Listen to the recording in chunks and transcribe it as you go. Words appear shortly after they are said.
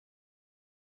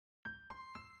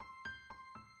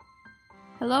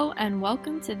Hello and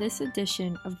welcome to this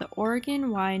edition of the Oregon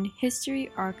Wine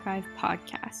History Archive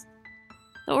podcast.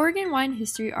 The Oregon Wine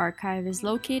History Archive is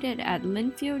located at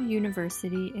Linfield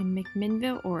University in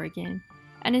McMinnville, Oregon,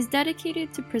 and is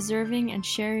dedicated to preserving and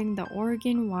sharing the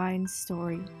Oregon wine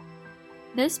story.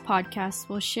 This podcast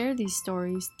will share these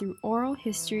stories through oral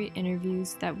history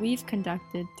interviews that we've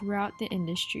conducted throughout the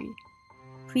industry.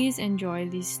 Please enjoy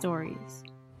these stories.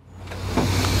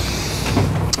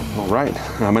 All right.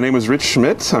 My name is Rich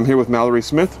Schmidt. I'm here with Mallory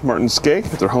Smith, Martin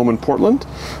Skegg at their home in Portland.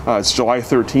 It's July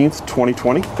 13th,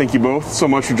 2020. Thank you both so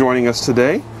much for joining us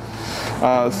today.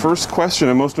 The first question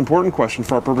and most important question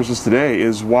for our purposes today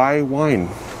is why wine?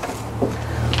 I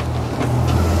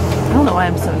don't know why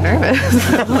I'm so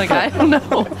nervous. I don't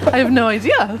know. I have no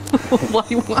idea why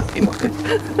wine.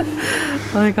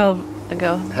 I'll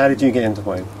go. How did you get into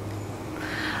wine?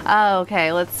 Oh,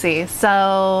 okay. Let's see.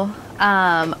 So,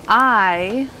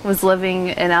 I was living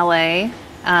in LA,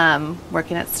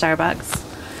 working at Starbucks,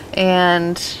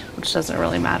 and which doesn't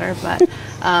really matter, but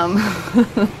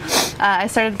I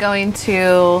started going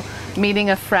to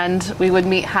meeting a friend. We would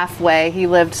meet halfway. He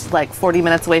lived like 40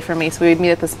 minutes away from me, so we would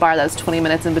meet at this bar that was 20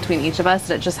 minutes in between each of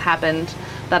us, and it just happened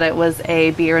that it was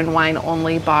a beer and wine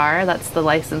only bar. That's the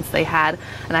license they had,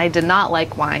 and I did not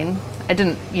like wine. I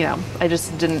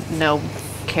just didn't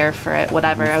care for it,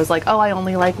 whatever. I was like, oh, I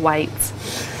only like whites,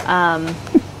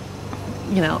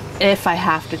 if I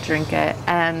have to drink it.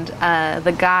 And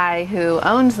the guy who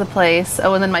owned the place,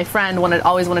 and then my friend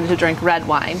always wanted to drink red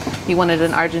wine. He wanted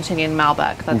an Argentinian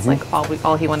Malbec. That's like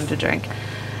all he wanted to drink.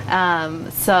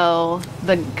 So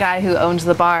the guy who owned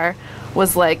the bar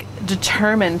was like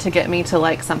determined to get me to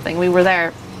like something. We were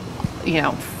there,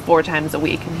 4 times a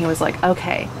week, and he was like,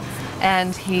 okay.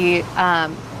 And he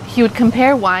would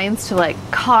compare wines to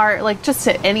just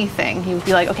to anything. He would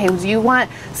be like, okay, do you want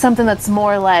something that's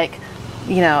more like,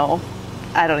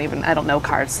 I don't know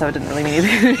cars, so it didn't really mean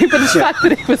anything. But the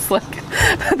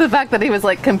fact that he was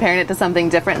comparing it to something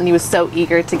different, and he was so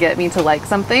eager to get me to like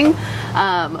something,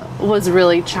 was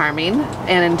really charming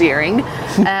and endearing.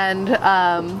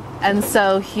 And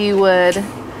so he would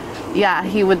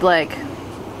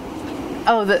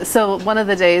so one of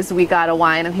the days we got a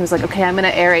wine, and he was like, okay, I'm going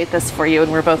to aerate this for you.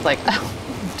 And we're both like, oh,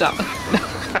 dumb.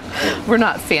 We're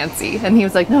not fancy. And he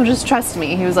was like, no, just trust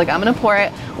me. He was like, I'm going to pour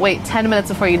it. Wait 10 minutes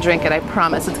before you drink it. I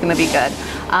promise it's going to be good.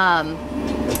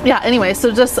 Anyway,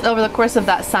 so just over the course of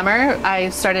that summer, I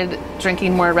started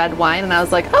drinking more red wine, and I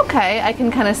was like, okay, I can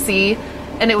kind of see.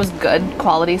 And it was good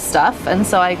quality stuff, and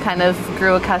so I kind of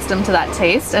grew accustomed to that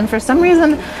taste. And for some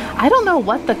reason, I don't know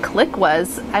what the click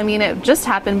was. I mean, it just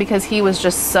happened because he was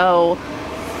just so,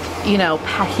 he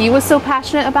was so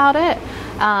passionate about it.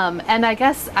 And I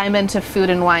guess I'm into food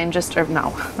and wine I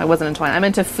wasn't into wine. I'm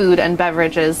into food and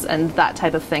beverages and that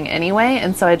type of thing anyway.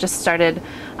 And so I just started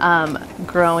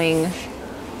growing,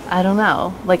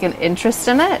 an interest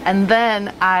in it. And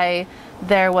then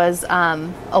there was a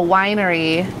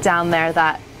winery down there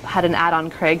that had an ad on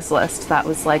Craigslist that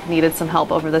was needed some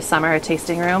help over the summer, a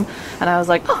tasting room. And I was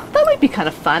like, oh, that might be kind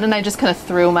of fun. And I just kind of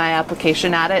threw my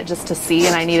application at it just to see,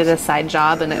 and I needed a side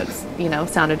job, and it was,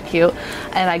 sounded cute.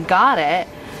 And I got it,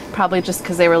 probably just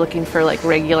because they were looking for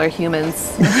regular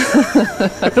humans.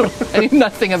 I knew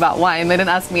nothing about wine. They didn't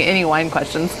ask me any wine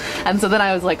questions. And so then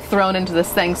I was thrown into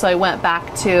this thing. So I went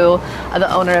back to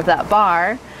the owner of that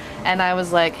bar, and I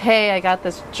was like, hey, I got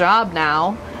this job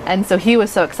now. And so he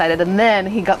was so excited. And then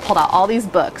he pulled out all these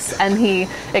books, and he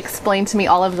explained to me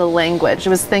all of the language. It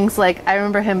was things I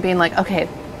remember him being like, okay,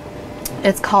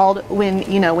 it's called, when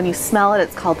you smell it,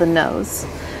 it's called the nose.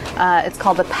 It's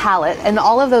called the palate. And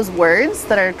all of those words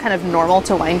that are kind of normal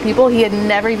to wine people, he had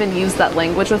never even used that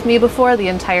language with me before the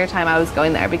entire time I was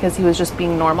going there, because he was just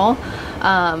being normal.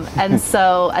 And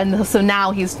so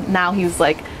now he's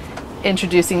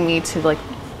introducing me to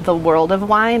the world of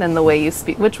wine and the way you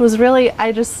speak, which was really,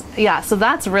 so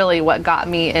that's really what got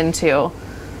me into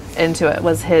it,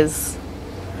 was his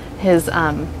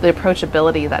the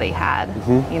approachability that he had,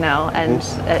 and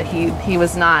he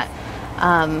was not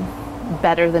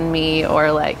better than me, or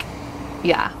I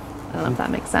don't know if that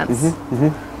makes sense.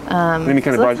 Then he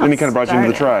kind of brought you into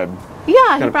the tribe.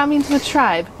 Yeah, he brought me into the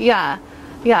tribe. Yeah,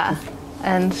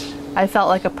 and I felt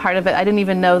like a part of it. I didn't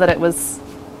even know that it was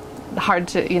hard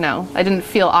to, I didn't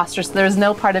feel ostracized. There was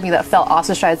no part of me that felt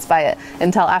ostracized by it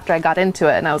until after I got into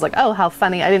it, and I was like, oh, how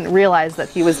funny. I didn't realize that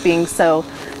he was being so,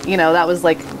 that was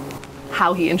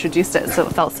how he introduced it, so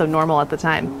it felt so normal at the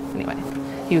time. Anyway,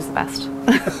 he was the best.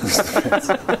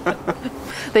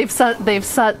 They've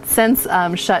since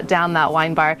shut down that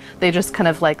wine bar. They just kind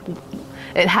of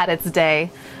it had its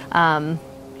day.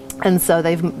 And so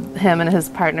him and his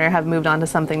partner have moved on to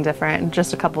something different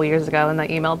just a couple years ago, and I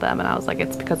emailed them and I was like,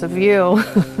 it's because of you.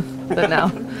 But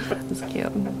no, it's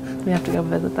cute. We have to go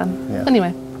visit them. Yeah.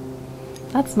 Anyway,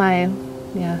 that's my,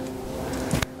 yeah.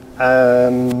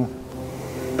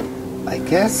 I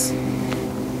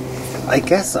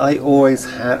guess I've always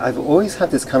had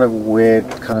this kind of weird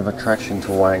kind of attraction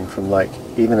to wine from like,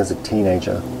 even as a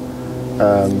teenager.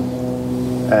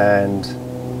 And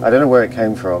I don't know where it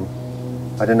came from.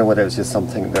 I don't know whether it was just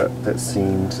something that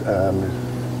seemed, I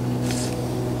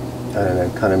don't know,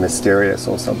 kind of mysterious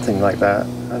or something like that.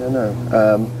 I don't know.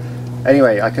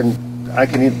 Anyway, I can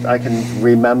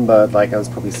remember, like, I was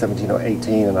probably 17 or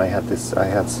 18, and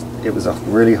it was a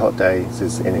really hot day. This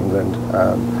is in England,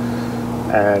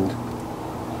 and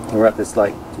we were at this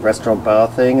like restaurant bar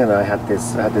thing, and I had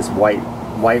this white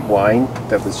wine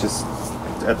that was just,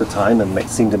 at the time, and it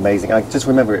seemed amazing. I just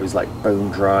remember it was like bone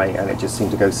dry, and it just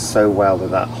seemed to go so well with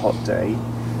that hot day,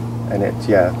 and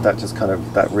that just kind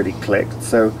of, that really clicked.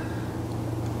 So,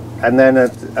 and then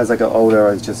as I got older,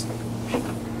 I was just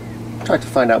tried to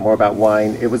find out more about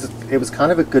wine. It was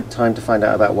kind of a good time to find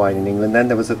out about wine in England. Then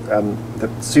there was the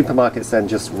supermarkets then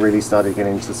just really started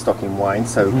getting into stocking wine.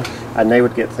 So, and they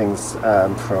would get things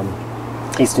from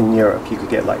Eastern Europe. You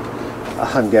could get like a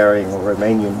Hungarian or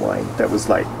Romanian wine that was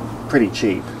like pretty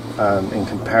cheap in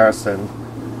comparison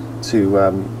to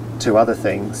other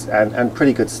things, and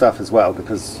pretty good stuff as well,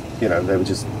 because they were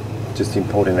just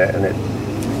importing it, and it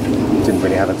didn't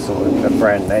really have a sort of a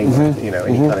brand name,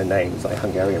 any kind of names like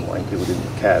Hungarian wine. People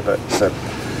didn't care, but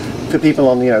for people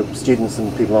on students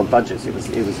and people on budgets, it was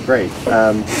great.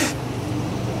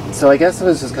 So I guess I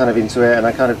was just kind of into it, and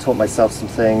I kind of taught myself some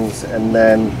things, and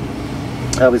then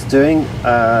I was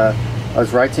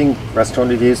writing restaurant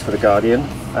reviews for The Guardian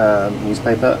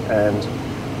newspaper, and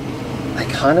I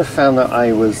kind of found that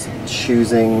I was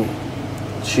choosing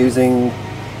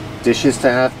dishes to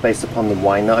have based upon the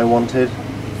wine that I wanted,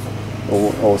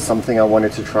 or something I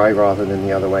wanted to try, rather than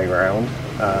the other way around.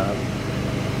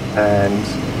 And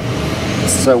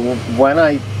so when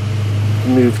I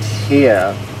moved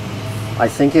here, I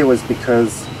think it was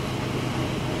because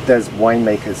there's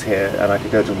winemakers here, and I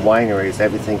could go to wineries.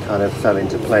 Everything kind of fell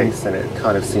into place, and it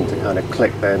kind of seemed to kind of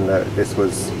click then that this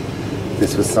was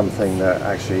something that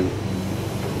actually,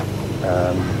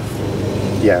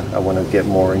 I want to get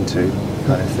more into,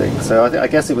 kind of thing. So I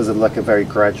guess it was like a very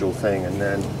gradual thing, and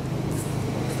then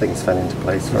things fell into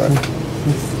place for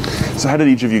us. So how did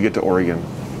each of you get to Oregon?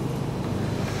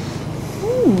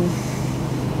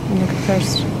 You go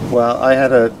first. Well, I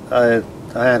had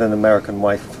an American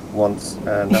wife once,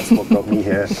 and that's what got me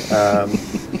here.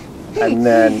 And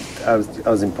then I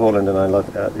was in Portland, and I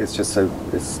love it's just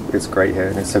it's great here,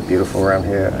 and it's so beautiful around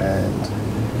here. And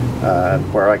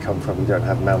where I come from, we don't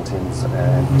have mountains,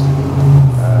 and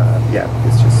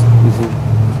it's just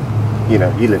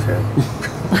you live here.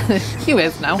 You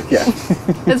guys know. Yeah,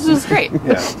 it's just great.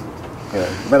 Yeah.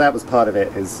 But that was part of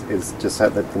it. Is just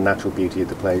the natural beauty of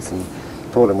the place, and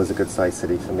Portland was a good sized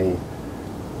city for me.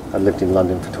 I lived in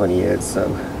London for 20 years, so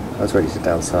I was ready to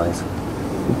downsize.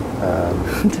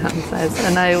 Downsize.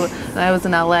 And I was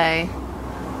in LA,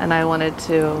 and I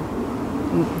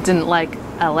didn't like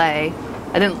LA.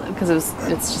 I didn't, because it's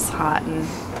just hot, and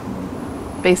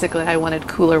basically I wanted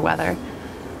cooler weather.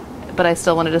 But I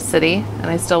still wanted a city, and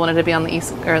I still wanted to be on the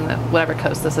east, or in the whatever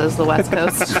coast this is, the west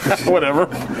coast. Whichever.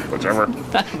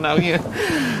 I don't know you.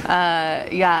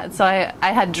 So I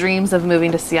had dreams of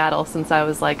moving to Seattle since I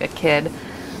was like a kid,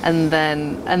 and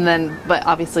then, but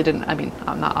obviously didn't. I mean,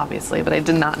 not obviously, but I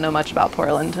did not know much about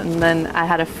Portland. And then I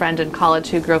had a friend in college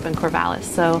who grew up in Corvallis,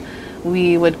 so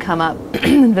we would come up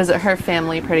and visit her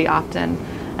family pretty often.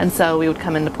 And so we would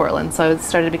come into Portland. So I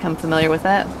started to become familiar with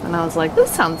it. And I was like,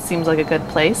 this seems like a good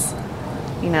place.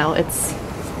 It's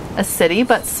a city,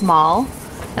 but small.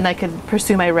 And I could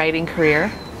pursue my writing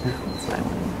career. That's what I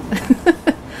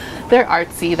wanted. They're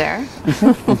artsy there.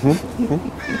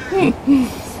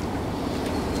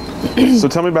 So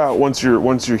tell me about once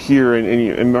you're here,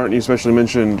 and Martin, you especially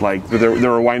mentioned like there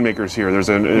are winemakers here. There's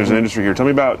an industry here. Tell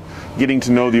me about getting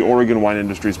to know the Oregon wine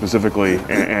industry specifically,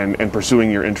 and pursuing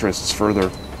your interests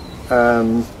further.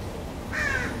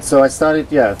 So I started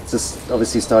going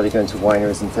to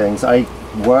wineries and things. I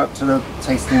worked at a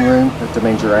tasting room at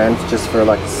Domaine Durand just for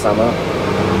like a summer.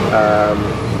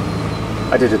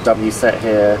 I did a W set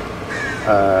here,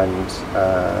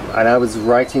 and I was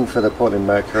writing for the Portland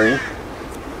Mercury.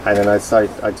 And then I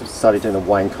started doing a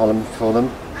wine column for them,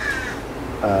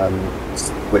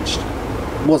 which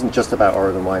wasn't just about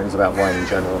Oregon wine, it was about wine in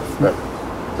general. But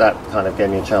that kind of gave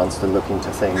me a chance to look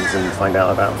into things and find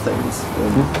out about things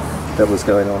that was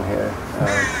going on here.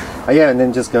 Yeah, and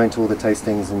then just going to all the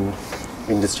tastings and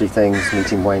industry things,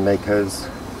 meeting winemakers,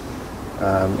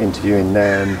 interviewing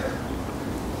them.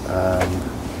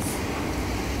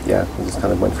 Yeah, we just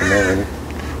kind of went from there, really.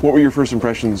 What were your first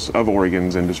impressions of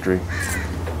Oregon's industry?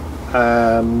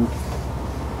 That's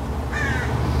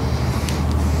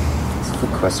a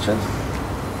good question.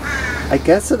 I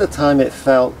guess at the time it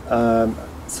felt,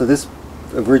 so this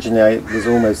originally was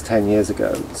almost 10 years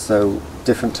ago, so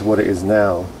different to what it is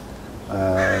now.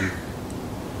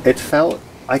 It felt,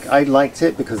 I liked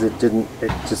it because it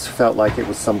just felt like it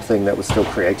was something that was still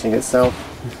creating itself.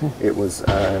 It was,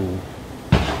 I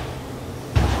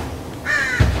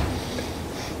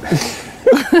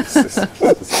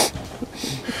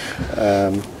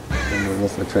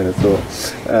lost my train of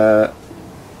thought.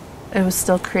 It was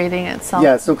still creating itself.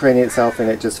 Yeah, it's still creating itself, and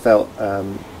it just felt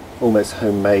almost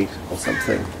homemade or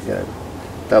something. You know,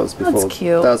 that was before. That's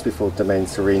cute. That was before Domaine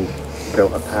Serene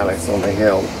built a palace on the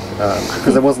hill,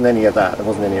 because there wasn't any of that. There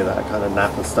wasn't any of that kind of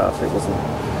Napa stuff. It wasn't.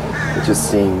 It just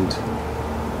seemed.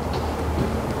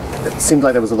 It seemed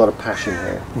like there was a lot of passion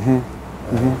here,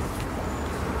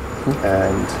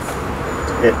 and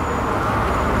it.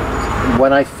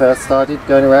 When I first started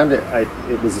going around it,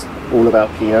 it was all about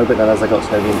Pinot, but then as I got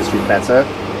to know the industry better,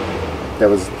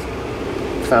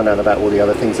 found out about all the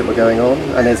other things that were going on,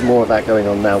 and there's more of that going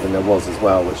on now than there was as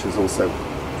well, which was also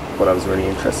what I was really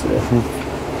interested in.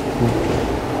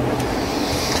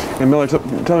 And Mallory,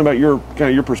 tell me about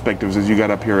your perspectives as you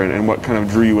got up here, and what kind of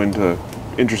drew you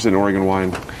interested in Oregon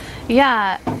wine.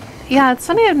 Yeah, it's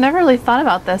funny, I've never really thought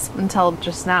about this until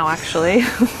just now, actually.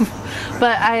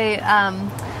 But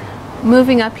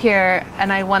moving up here,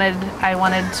 and I wanted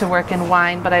to work in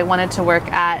wine, but I wanted to work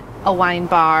at a wine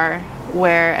bar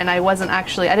and I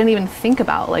didn't even think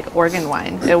about like Oregon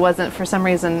wine. It wasn't, for some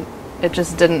reason, it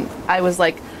just didn't. I was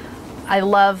like, I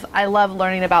love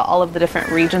learning about all of the different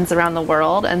regions around the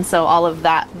world, and so all of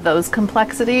those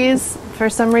complexities, for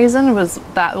some reason, was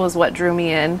what drew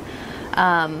me in,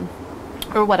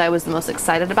 or what I was the most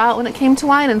excited about when it came to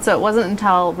wine. And so it wasn't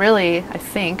until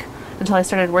until I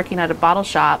started working at a bottle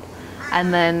shop,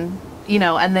 and then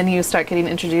you start getting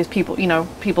introduced, people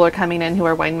are coming in who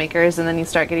are winemakers, and then you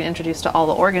start getting introduced to all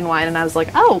the Oregon wine, and I was like,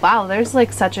 oh wow, there's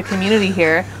like such a community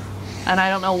here, and I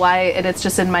don't know why it's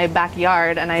just in my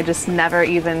backyard, and I just never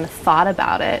even thought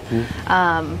about it.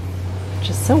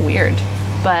 Just so weird.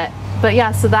 But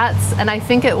yeah, so that's, and I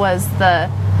think it was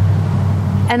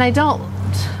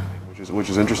which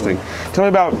is interesting. Tell me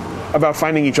about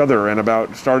finding each other and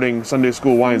about starting Sunday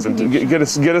School Wines, and take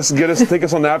us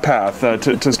on that path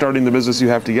to starting the business you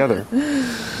have together.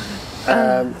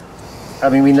 I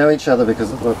mean, we know each other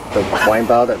because of the wine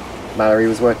bar that Mallory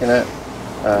was working at.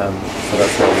 So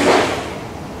that's how we.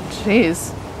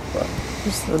 Jeez. Well,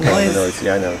 just the noise.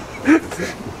 Yeah, I know.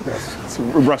 It's a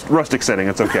rustic setting.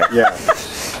 It's okay. Yeah.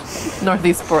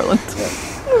 Northeast Portland.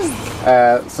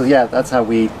 Yeah. So yeah, that's how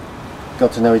we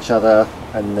got to know each other,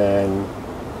 and then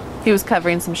he was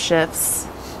covering some shifts.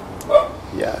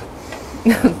 Yeah.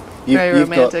 Very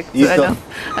romantic.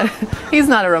 He's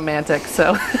not a romantic,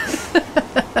 so.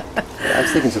 I'm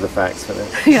sticking to the facts for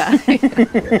this. Yeah.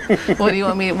 What do you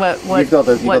want me? What? You've got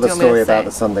the story about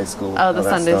the Sunday school. Oh, the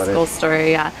Sunday school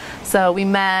story. Yeah. So we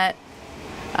met,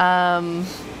 and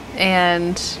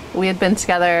we had been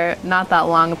together not that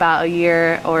long, about a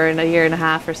year and a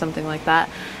half or something like that.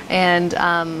 And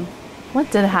what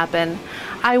did happen?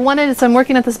 So I'm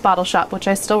working at this bottle shop, which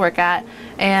I still work at,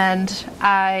 and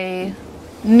I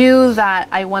knew that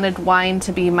I wanted wine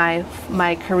to be my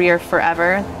career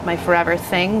forever, my forever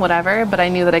thing, whatever, but I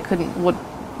knew that I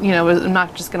I'm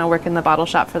not just going to work in the bottle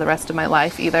shop for the rest of my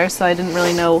life either, so I didn't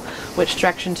really know which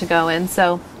direction to go in.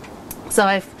 So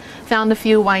I found a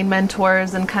few wine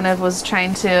mentors and kind of was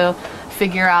trying to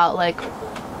figure out like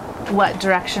what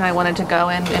direction I wanted to go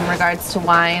in regards to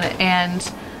wine, and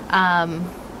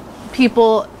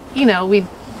people,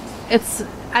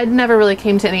 I'd never really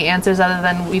came to any answers other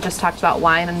than we just talked about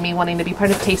wine and me wanting to be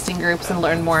part of tasting groups and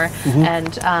learn more.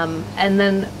 And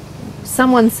then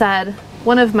someone said,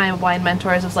 one of my wine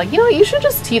mentors was like, you should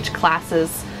just teach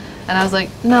classes. And I was like,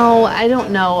 no, I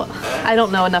don't know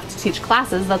enough to teach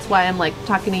classes. That's why I'm like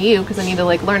talking to you, because I need to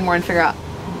like learn more and figure out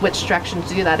which direction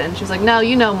to do that in. She's like, no,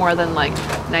 you know more than like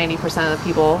 90% of the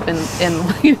people in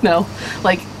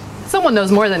like someone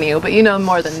knows more than you, but you know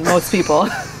more than most people.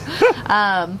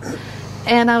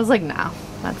 And I was like, no,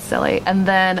 that's silly. And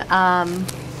then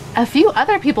a few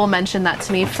other people mentioned that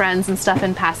to me, friends and stuff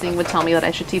in passing would tell me that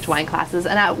I should teach wine classes.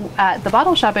 And at the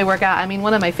bottle shop I work at, I mean,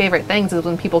 one of my favorite things is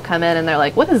when people come in and they're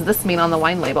like, what does this mean on the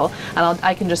wine label? And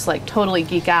I can just like totally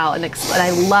geek out, and I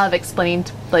love explaining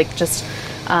like just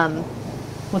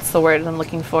what's the word I'm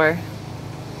looking for?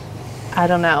 I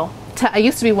don't know. I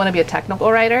used to want to be a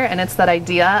technical writer, and it's that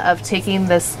idea of taking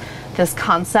this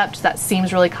concept that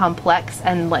seems really complex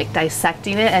and like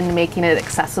dissecting it and making it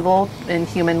accessible in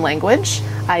human language.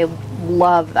 I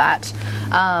love that.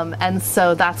 And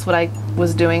so that's what I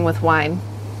was doing with wine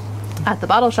at the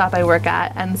bottle shop I work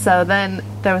at. And so then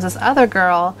there was this other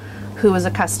girl who was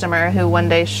a customer who one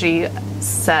day she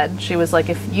said, she was like,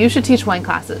 if you should teach wine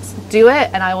classes, do it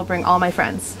and I will bring all my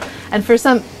friends. And for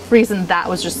some reason that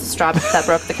was just the straw that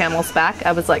broke the camel's back.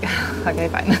 I was like, okay,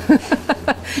 fine.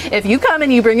 If you come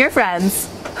and you bring your friends,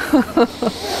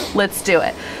 let's do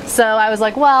it. So I was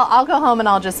like, well, I'll go home and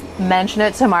I'll just mention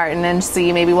it to Martin and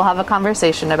see, maybe we'll have a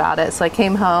conversation about it. So I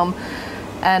came home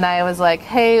and I was like,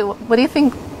 hey, what do you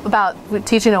think about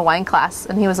teaching a wine class?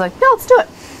 And he was like, yeah, let's do it.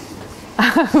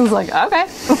 I was like, okay.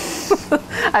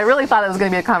 I really thought it was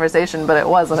going to be a conversation, but it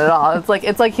wasn't at all. It's like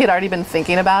he had already been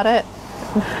thinking about it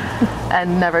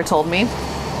and never told me.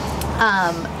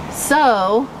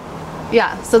 So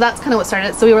that's kind of what started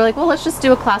it. So we were like, well, let's just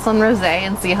do a class on rosé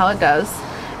and see how it goes.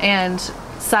 And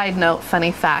side note,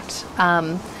 funny fact,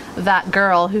 that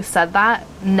girl who said that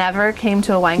never came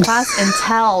to a wine class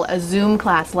until a Zoom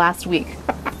class last week.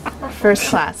 First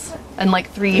class in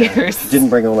like 3 years. Didn't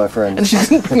bring all our friends. And she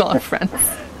didn't bring all her friends.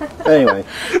 Anyway.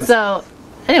 But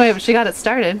she got it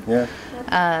started. Yeah.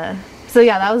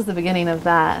 That was the beginning of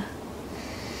that.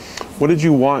 What did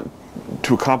you want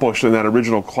to accomplish in that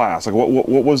original class? Like, what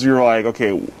was your, like,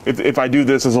 okay, if I do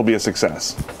this will be a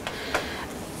success?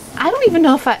 I don't even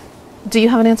know if do you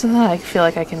have an answer to that? I feel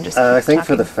like I can just I think talking.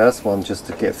 for the first one, just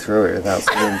to get through it without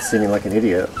seeming like an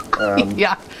idiot.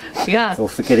 Yeah. Or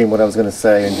forgetting what I was going to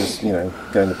say and just,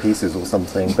 going to pieces or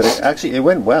something. But it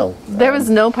went well. There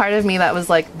was no part of me that was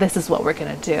like, this is what we're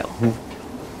going to do.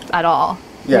 At all.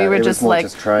 Yeah, we were just like,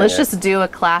 let's it. just do a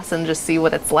class and just see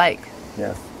what it's like.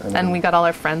 Yeah. And we got all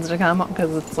our friends to come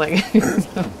because it's like,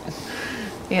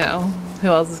 who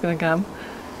else is going to come?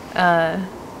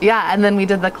 And then we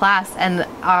did the class, and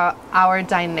our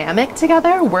dynamic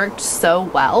together worked so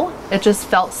well. It just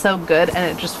felt so good,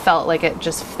 and it just felt like it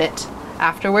just fit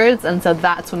afterwards. And so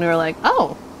that's when we were like,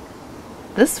 oh,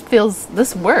 this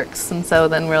works. And so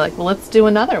then we're like, well, let's do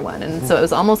another one. And so it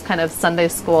was almost kind of Sunday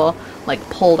school, like,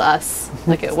 pulled us.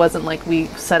 Like, it wasn't like we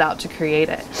set out to create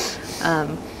it.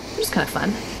 It was kind of fun.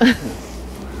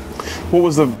 What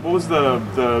was the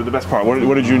best part?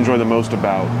 What did you enjoy the most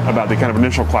about the kind of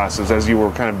initial classes as you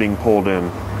were kind of being pulled in?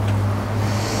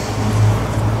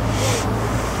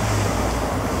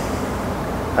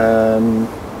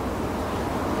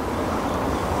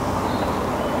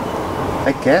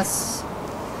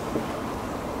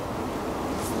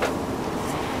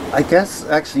 I guess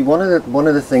actually one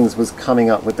of the things was coming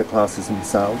up with the classes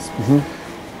themselves,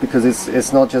 because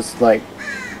it's not just like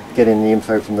getting the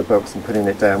info from the books and putting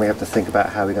it down. We have to think about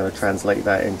how we're going to translate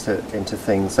that into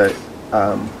things. So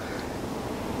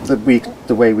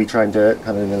the way we try and do it,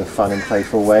 kind of in a fun and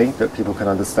playful way that people can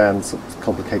understand sort of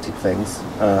complicated things.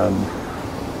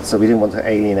 So we didn't want to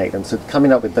alienate them. So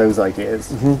coming up with those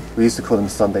ideas, we used to call them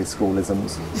Sunday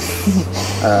schoolisms.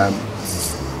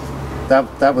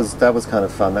 That was kind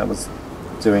of fun. That was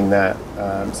doing that.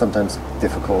 Sometimes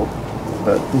difficult,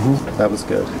 but that was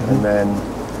good. And then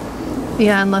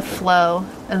and the flow,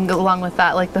 and along with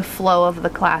that, like the flow of the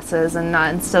classes, and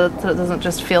not instead of, it doesn't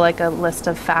just feel like a list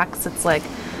of facts. It's like,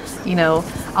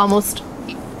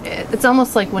 it's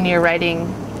almost like when you're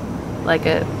writing like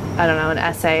an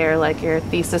essay or like your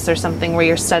thesis or something, where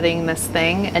you're studying this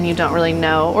thing and you don't really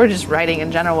know, or just writing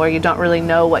in general, where you don't really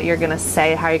know what you're going to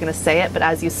say, how you're going to say it, but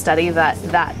as you study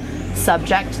that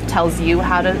subject tells you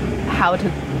how to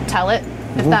tell it,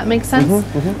 if that makes sense.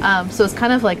 So it's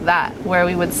kind of like that, where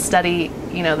we would study,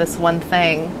 this one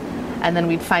thing, and then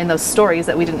we'd find those stories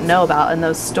that we didn't know about, and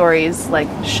those stories like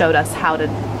showed us how to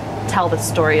tell the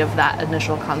story of that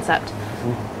initial concept.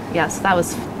 Yes,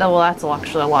 that's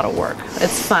actually a lot of work.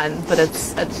 It's fun, but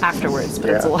it's afterwards,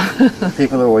 but it's a lot.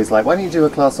 People are always like, why don't you do a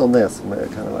class on this? And we're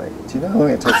kind of like, do you know how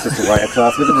long it takes us to write a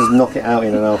class? We can just knock it out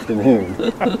in an afternoon.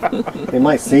 It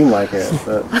might seem like it,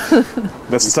 but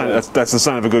that's the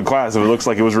sign of a good class if it looks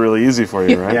like it was really easy for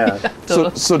you, right? Yeah.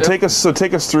 So take us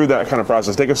through that kind of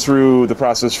process. Take us through the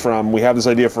process from we have this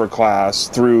idea for a class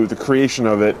through the creation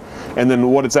of it, and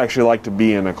then what it's actually like to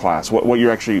be in a class. What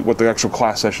the actual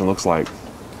class session looks like.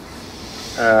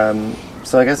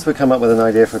 So I guess we come up with an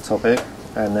idea for a topic,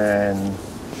 and then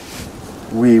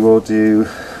we will do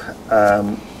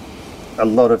a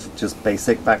lot of just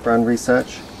basic background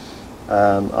research.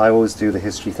 I always do the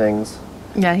history things.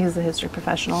 Yeah, he's a history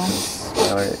professional.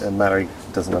 And Mallory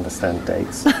doesn't understand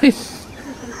dates.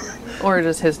 or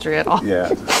just history at all.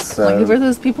 Yeah. So, like, who are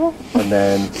those people? And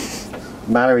then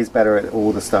Mallory's better at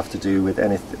all the stuff to do with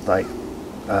anything, like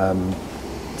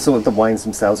sort of the wines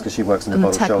themselves, because she works in the And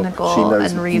bottle technical shop. She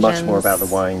knows and regions. much more about the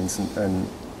wines and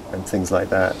things like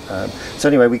that. So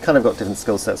anyway, we kind of got different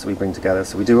skill sets that we bring together.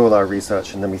 So we do all our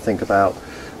research, and then we think about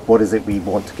what is it we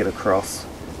want to get across,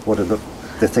 what are the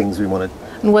things we want to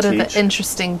And what teach. are the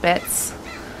interesting bits?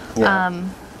 Yeah.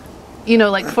 You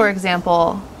know, like, for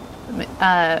example,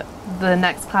 the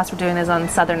next class we're doing is on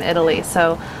southern Italy.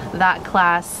 So that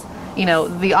class, you know,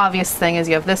 the obvious thing is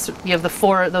you have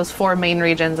those four main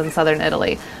regions in southern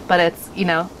Italy, but it's, you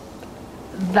know,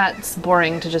 that's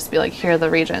boring to just be like, here are the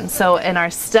regions. So in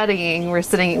our studying,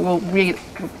 we'll read,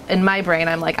 in my brain,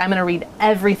 I'm like, I'm going to read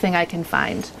everything I can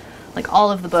find, like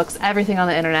all of the books, everything on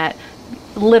the internet,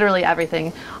 literally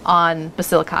everything on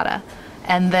Basilicata,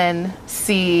 and then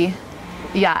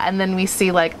we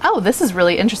see like, oh, this is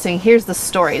really interesting. Here's the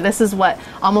story. This is what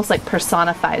almost like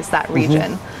personifies that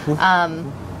region.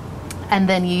 And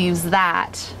then you use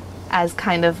that as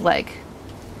kind of like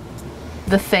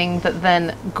the thing that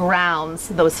then grounds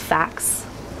those facts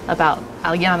about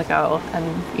Aglianico,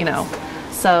 and, you know,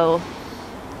 so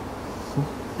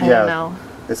I don't know.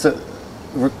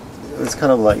 It's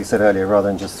kind of like you said earlier, rather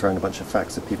than just throwing a bunch of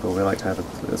facts at people, we like to have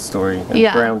a story.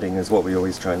 And grounding is what we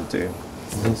always try to do.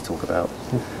 Let's talk about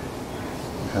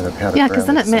how to because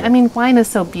then I mean, wine is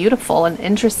so beautiful and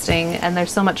interesting, and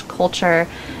there's so much culture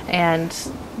and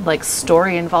like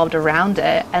story involved around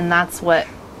it, and that's what,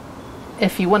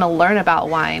 if you want to learn about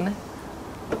wine,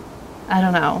 I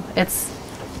don't know, it's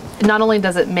not only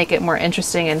does it make it more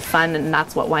interesting and fun, and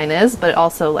that's what wine is, but it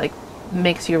also like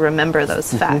makes you remember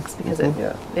those facts, because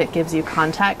it gives you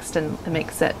context, and it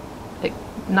makes it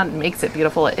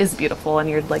beautiful, it is beautiful, and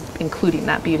you're like including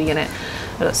that beauty in it,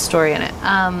 or that story in it.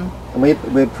 And we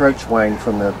approach wine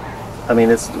from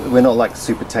we're not like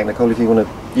super technical. If you want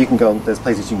to, you can go on, there's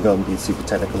places you can go and be super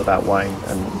technical about wine,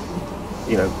 and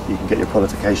you know, you can get your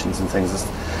qualifications and things.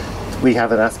 We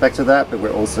have an aspect of that, but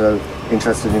we're also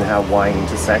interested in how wine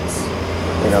intersects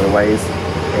in other ways,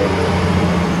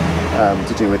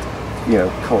 to do with, you know,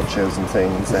 cultures and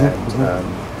things, and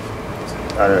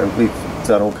I don't know, we've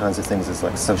done all kinds of things. There's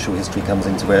like social history comes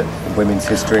into it, women's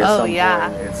history at some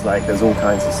point. It's like there's all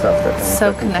kinds of stuff that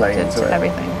can play into to it.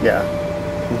 everything. Yeah.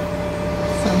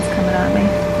 Sun's coming at me.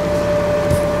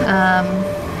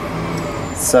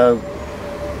 So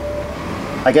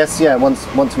I guess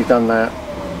once we've done that,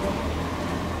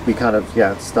 we kind of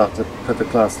start to put the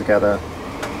class together,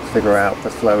 figure out the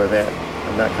flow of it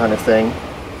and that kind of thing.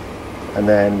 And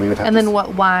then we would have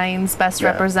what wines best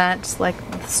represent like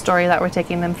the story that we're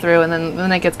taking them through, and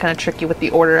then it gets kind of tricky with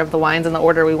the order of the wines and the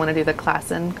order we want to do the class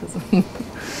in, because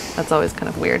that's always kind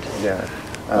of weird. Yeah.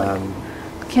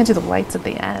 Can't do the whites at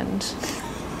the end.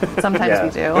 Sometimes we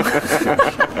do.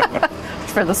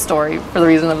 For the story, for the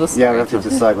reason of the story. Yeah, we have to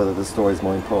decide whether the story is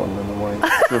more important than the wine.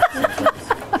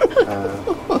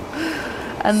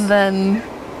 And then,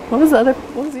 what was the other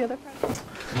part?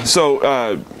 So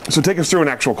take us through an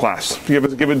actual class. Give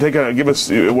us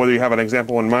whether you have an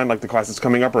example in mind, like the class that's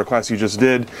coming up or a class you just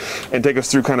did, and take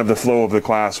us through kind of the flow of the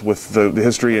class with the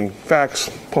history and facts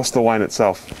plus the wine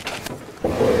itself.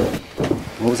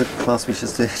 What was the class we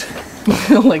just did?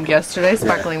 Like yesterday,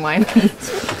 sparkling wine.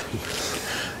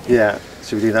 Yeah,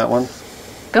 should we do that one?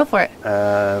 Go for it.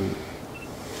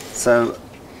 So,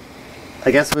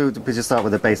 I guess we just start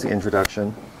with a basic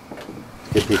introduction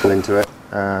to get people into it.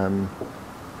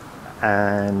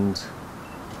 And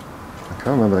I can't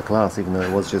remember the class, even though it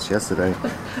was just yesterday.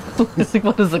 It's like,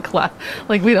 what is a class?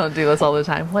 Like, we don't do this all the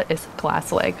time. What is a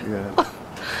class like?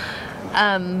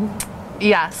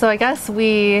 Yeah. So I guess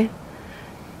what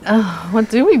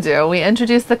do? We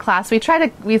introduce the class. We try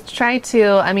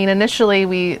to, I mean, initially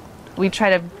we try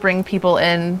to bring people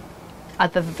in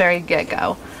at the very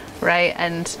get-go, right?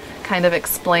 And kind of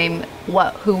explain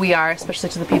who we are, especially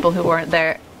to the people who weren't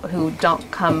there, who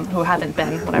don't come, who haven't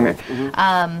been, whatever.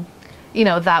 You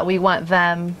know, that we want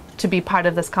them to be part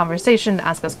of this conversation,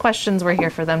 ask us questions. We're here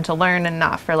for them to learn, and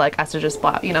not for like us to just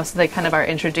you know, so they kind of are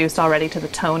introduced already to the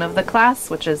tone of the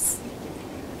class, which is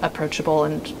approachable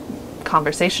and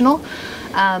conversational.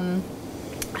 And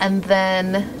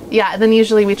then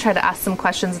usually we try to ask some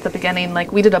questions at the beginning.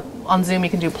 Like we did on Zoom,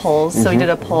 you can do polls. So we did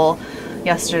a poll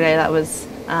yesterday that was,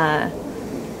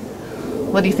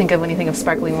 what do you think of when you think of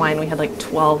sparkling wine? We had like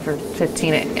 12 or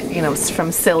 15, you know,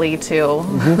 from silly to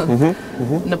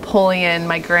Napoleon,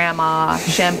 my grandma,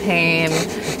 champagne,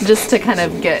 just to kind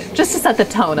of just to set the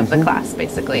tone of the class,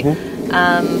 basically.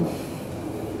 And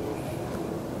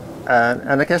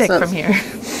I guess take from here.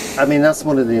 I mean, that's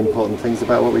one of the important things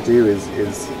about what we do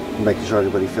is making sure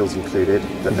everybody feels included,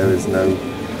 that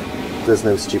there's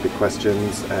no stupid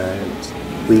questions,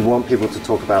 and we want people to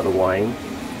talk about the wine,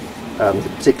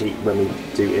 particularly when we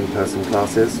do in-person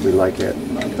classes. We like it.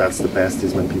 That's the best,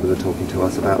 is when people are talking to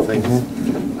us about things.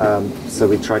 So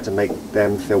we try to make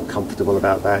them feel comfortable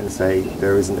about that and say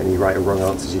there isn't any right or wrong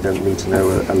answers. You don't need to know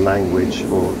a language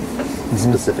or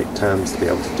specific terms to be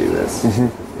able to do this.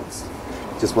 It's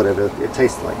just whatever it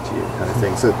tastes like to you, kind of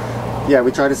thing. So yeah,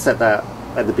 we try to set that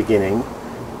at the beginning,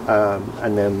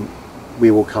 and then we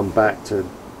will come back to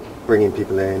bringing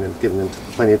people in and giving them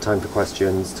plenty of time for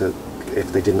questions to,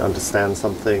 if they didn't understand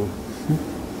something.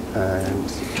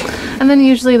 And then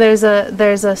usually there's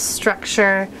a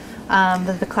structure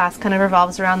that the class kind of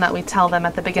revolves around that we tell them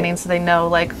at the beginning, so they know,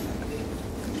 like,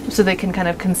 so they can kind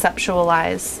of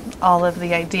conceptualize all of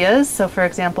the ideas. So for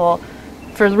example,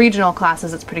 for regional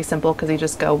classes it's pretty simple because you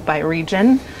just go by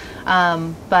region.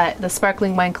 But the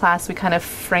sparkling wine class, we kind of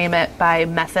frame it by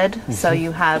method. So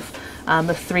you have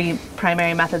the 3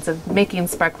 primary methods of making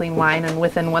sparkling wine, and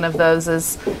within one of those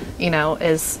is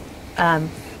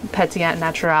pétillant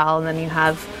naturel, and then you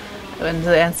have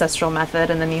the ancestral method,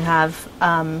 and then you have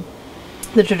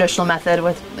the traditional method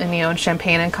with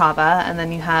champagne and cava, and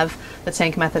then you have the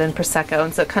tank method and prosecco.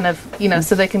 And so it kind of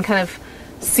so they can kind of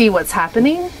see what's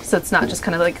happening, so it's not just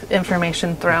kind of like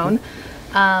information thrown.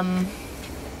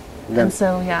 And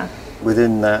so yeah,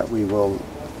 within that we will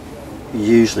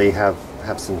usually have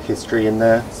some history in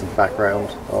there, some background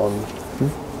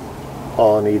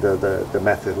on either the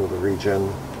method or the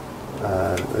region.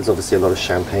 There's obviously a lot of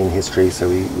champagne history, so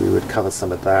we would cover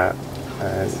some of that.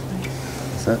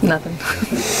 Nothing.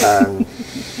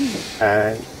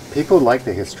 And people like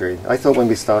the history. I thought when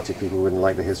we started people wouldn't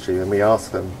like the history, and we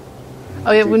asked them.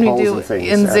 Oh yeah, when we do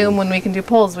in Zoom, when we can do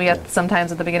polls, we have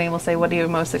sometimes at the beginning we'll say, what are you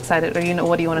most excited, or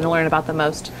what do you want to learn about the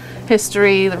most?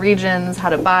 History, the regions, how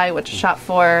to buy, what to shop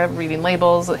for, reading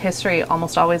labels. History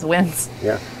almost always wins.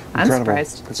 Yeah, I'm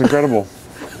surprised. It's incredible.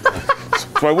 That's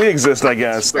why we exist, I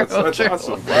guess. That's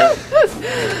awesome.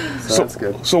 So that's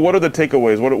good. So what are the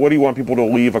takeaways? What do you want people to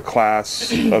leave a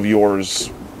class of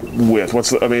yours with?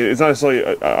 It's not necessarily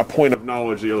a point of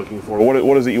knowledge that you're looking for.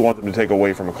 What is it you want them to take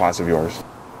away from a class of yours?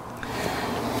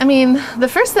 I mean, the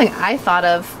first thing I thought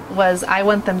of was I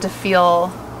want them to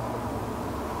feel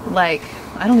like,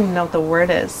 I don't even know what the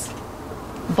word is.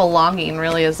 Belonging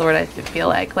really is the word I feel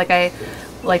like. Like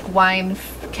wine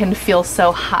can feel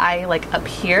so high, like up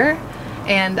here.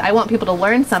 And I want people to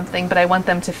learn something, but I want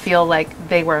them to feel like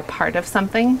they were a part of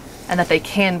something and that they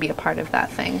can be a part of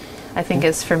that thing. I think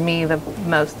is for me the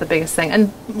biggest thing.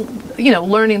 And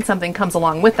learning something comes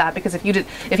along with that, because if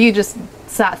you just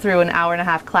sat through an hour and a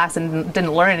half class and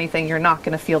didn't learn anything, you're not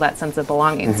going to feel that sense of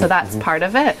belonging. So that's part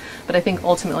of it, but I think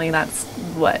ultimately that's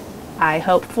what I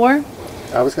hope for.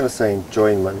 I was going to say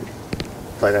enjoyment,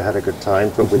 like I had a good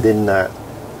time, but within that,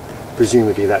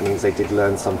 presumably that means they did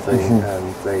learn something,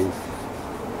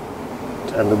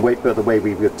 and the way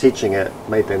we were teaching it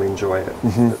made them enjoy it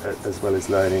as well as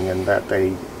learning, and that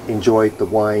they enjoyed the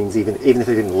wines, even if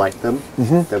they didn't like them.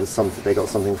 There was something, they got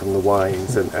something from the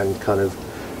wines, and kind of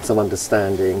some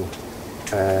understanding,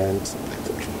 and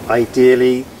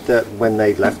ideally that when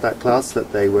they left that class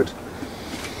that they would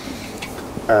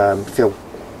feel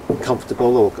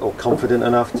comfortable or confident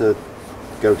enough to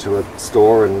go to a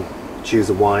store and choose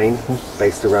a wine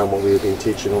based around what we had been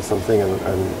teaching or something,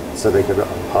 and so they could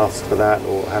ask for that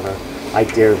or have an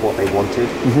idea of what they wanted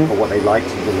or what they liked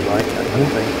and didn't like, that kind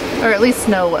of thing. Or at least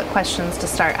know what questions to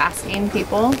start asking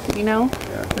people, Yeah.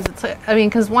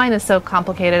 Because wine is so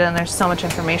complicated and there's so much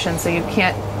information, so you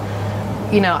can't,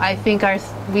 I think our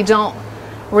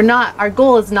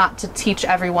goal is not to teach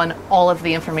everyone all of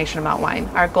the information about wine.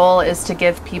 Our goal is to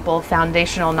give people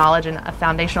foundational knowledge and a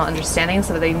foundational understanding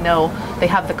so that they know they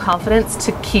have the confidence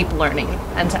to keep learning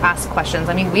and to ask questions.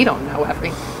 I mean, we don't know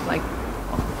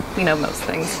we know most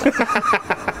things.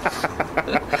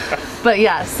 But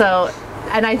yeah,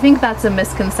 and I think that's a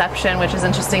misconception, which is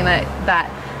interesting that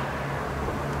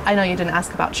I know you didn't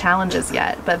ask about challenges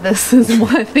yet, but this is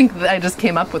one, I think I just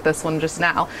came up with this one just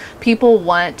now. People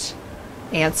want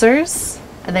answers,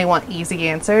 and they want easy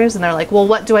answers, and they're like, well,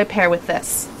 what do I pair with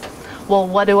this? Well,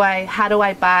 how do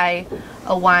I buy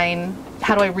a wine?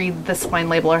 How do I read this wine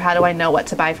label, or how do I know what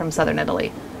to buy from Southern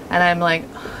Italy? And I'm like,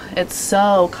 it's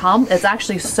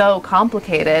actually so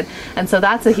complicated. And so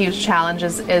that's a huge challenge,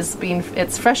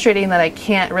 it's frustrating that I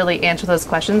can't really answer those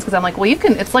questions, because I'm like, well,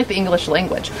 it's like the English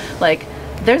language. Like,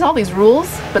 there's all these rules,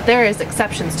 but there is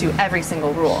exceptions to every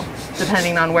single rule,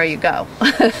 depending on where you go.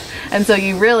 And so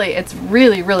it's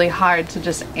really, really hard to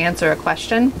just answer a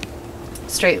question.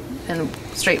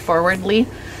 straightforwardly.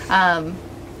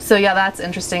 So yeah, that's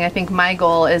interesting. I think my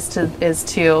goal is to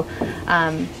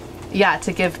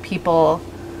give people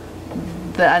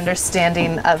the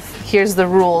understanding of here's the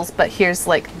rules, but here's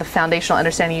like the foundational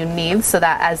understanding you need, so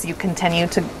that as you continue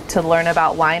to learn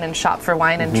about wine and shop for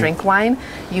wine and drink wine,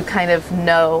 you kind of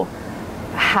know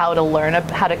how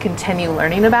to continue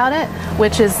learning about it,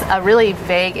 which is a really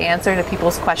vague answer to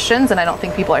people's questions, and I don't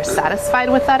think people are satisfied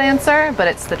with that answer, but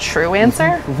it's the true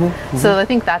answer. So I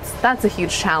think that's a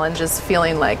huge challenge, is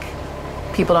feeling like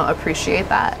people don't appreciate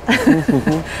that.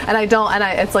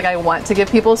 It's like I want to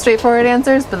give people straightforward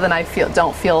answers, but then I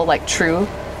don't feel like true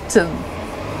to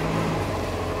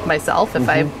myself if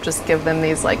I just give them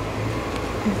these like,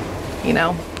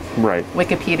 Right.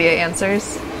 Wikipedia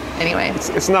answers. Anyway,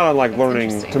 it's not unlike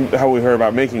learning how we heard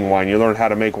about making wine. You learn how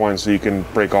to make wine so you can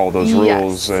break all those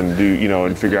rules and do,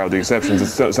 and figure out the exceptions.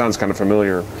 It sounds kind of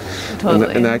familiar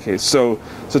in that case. So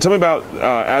tell me about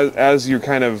as you're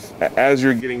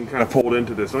getting kind of pulled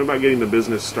into this. Tell me about getting the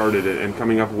business started and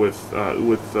coming up with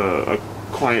a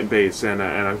client base and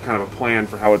a kind of a plan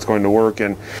for how it's going to work.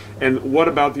 And what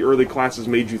about the early classes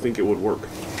made you think it would work?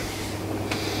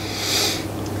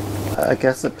 I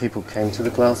guess that people came to the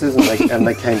classes and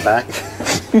they came back.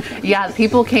 Yeah,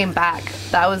 people came back.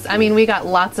 We got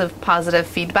lots of positive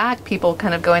feedback, people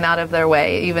kind of going out of their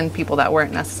way, even people that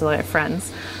weren't necessarily our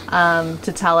friends,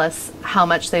 to tell us how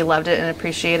much they loved it and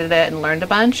appreciated it and learned a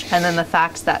bunch. And then the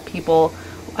fact that people,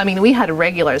 we had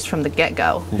regulars from the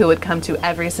get-go who would come to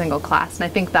every single class. And I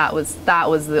think that was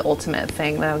the ultimate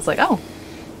thing that I was like, oh,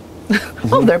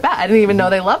 they're bad. I didn't even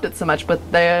know they loved it so much,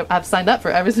 but they have signed up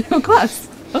for every single class.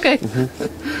 Okay.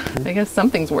 I guess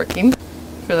something's working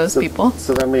for those people.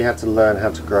 So then we had to learn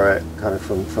how to grow it kind of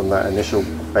from that initial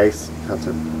base, how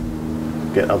to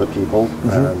get other people.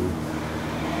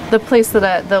 The place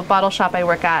the bottle shop I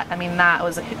work at,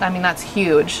 that's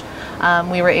huge.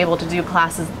 We were able to do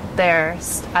classes there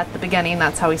at the beginning.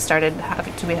 That's how we started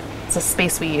it's a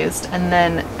space we used. And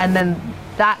then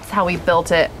that's how we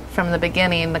built it from the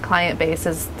beginning. The client base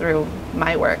is through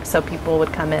my work. So people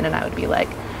would come in and I would be like,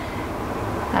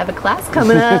 I have a class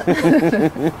coming up.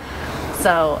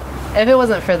 So if it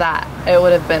wasn't for that, it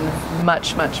would have been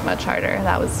much, much, much harder.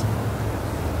 That was,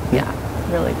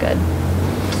 really good.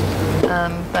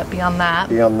 But beyond that,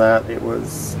 it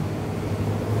was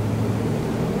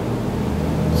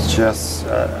just,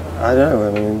 I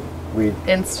don't know,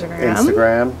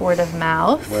 Instagram, word of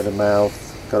mouth,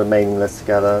 got a mailing list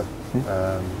together,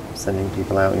 sending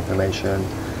people out information,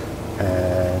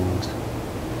 and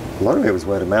a lot of it was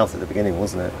word of mouth at the beginning,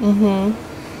 wasn't it?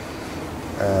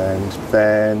 And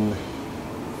then,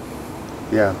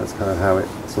 that's kind of how it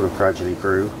sort of gradually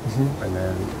grew. And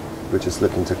then we're just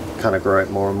looking to kind of grow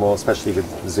it more and more, especially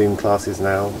with Zoom classes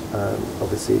now.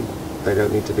 Obviously, they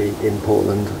don't need to be in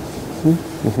Portland.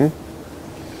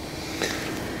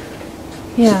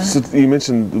 Yeah. So you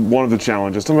mentioned one of the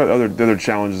challenges. Tell me about the other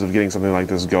challenges of getting something like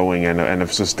this going and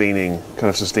of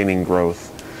sustaining growth.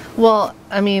 Well,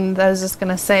 I was just going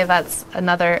to say that's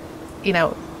another,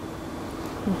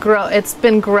 it's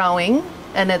been growing,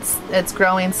 and it's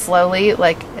growing slowly,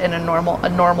 like in a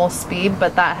normal speed,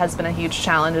 but that has been a huge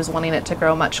challenge, is wanting it to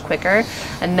grow much quicker,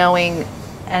 and knowing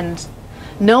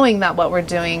that what we're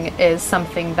doing is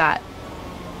something that,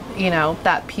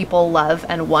 that people love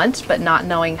and want, but not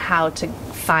knowing how to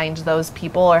find those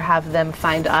people or have them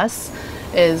find us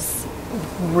is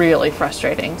really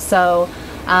frustrating. So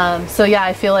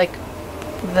I feel like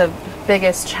the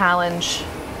biggest challenge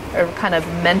or kind of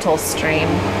mental strain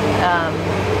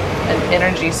and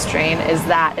energy strain is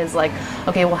like,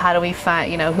 okay, well, how do we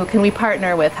find, who can we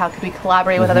partner with? How can we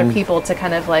collaborate with other people to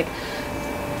kind of like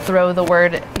throw the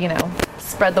word,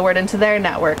 spread the word into their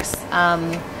networks?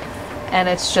 And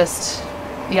it's just,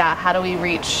 how do we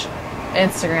reach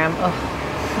Instagram?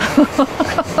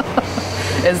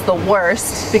 Is the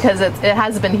worst, because it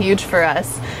has been huge for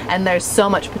us, and there's so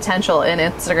much potential in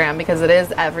Instagram because it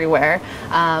is everywhere.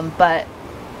 But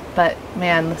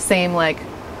man, the same, like,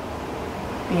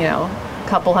 a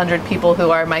couple hundred people who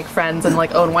are my friends and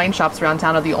like own wine shops around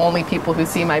town are the only people who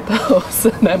see my posts,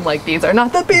 and I'm like, these are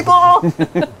not the people.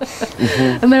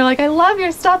 And they're like, I love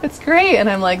your stuff, it's great. And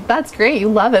I'm like, that's great, you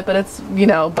love it, but it's,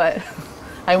 but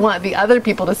I want the other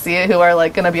people to see it who are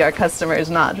like going to be our customers,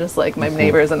 not just like my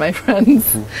neighbors and my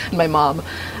friends and my mom.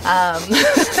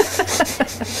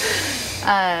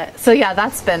 So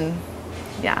that's been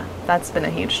a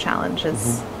huge challenge,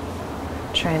 is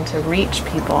trying to reach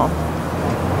people.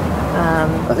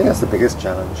 I think that's the biggest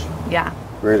challenge. Yeah.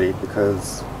 Really,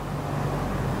 because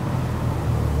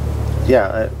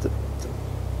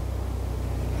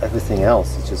everything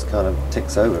else, it just kind of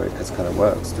ticks over. It just kind of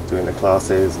works, doing the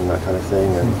classes and that kind of thing.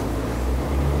 And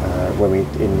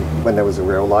when there was a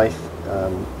real life,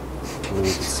 when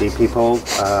you could see people,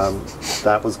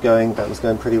 that was going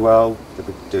pretty well. They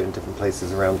were doing different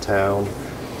places around town,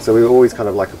 so we were always kind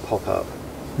of like a pop-up,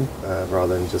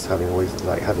 rather than just having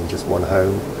just one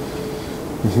home.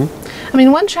 I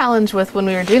mean, one challenge with when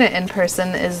we were doing it in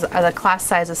person is the class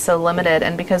size is so limited,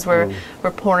 and because we're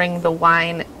pouring the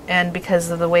wine, and because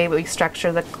of the way we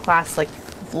structure the class, like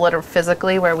literally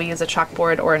physically, where we use a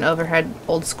chalkboard or an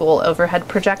old school overhead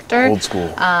projector. Old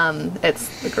school.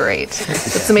 It's great.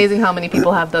 It's amazing how many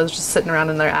people have those just sitting around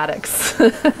in their attics,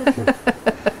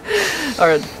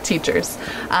 or teachers.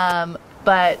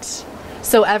 But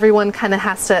so everyone kind of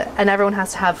has to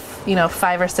have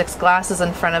 5 or 6 glasses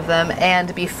in front of them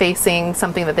and be facing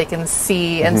something that they can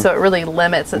see, and so it really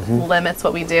limits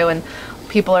what we do. And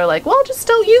people are like, well, just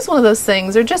don't use one of those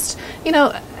things, or just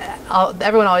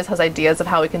everyone always has ideas of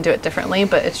how we can do it differently,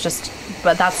 but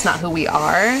that's not who we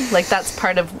are. Like, that's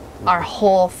part of our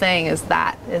whole thing, is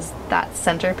that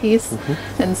centerpiece.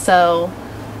 And so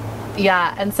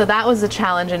that was a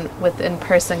challenge with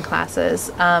in-person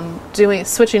classes.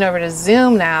 Switching over to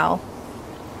Zoom now,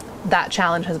 that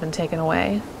challenge has been taken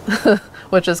away,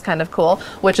 which is kind of cool,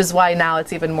 which is why now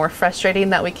it's even more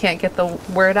frustrating that we can't get the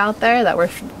word out there, that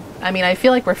I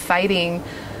feel like we're fighting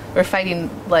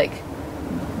like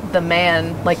the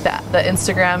man, like the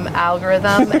Instagram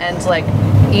algorithm and like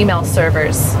email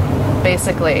servers,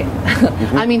 basically.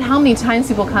 I mean, how many times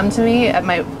people come to me, at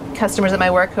my customers at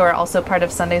my work who are also part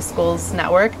of Sunday School's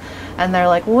network, and they're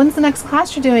like, well, when's the next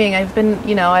class you're doing? I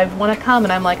want to come.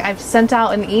 And I'm like, I've sent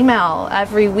out an email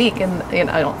every week, and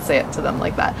I don't say it to them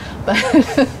like that, but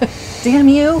damn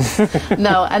you.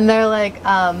 No. And they're like,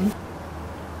 I'm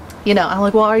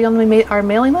like, well, are you on our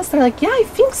mailing list? They're like, yeah, I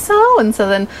think so. And so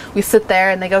then we sit there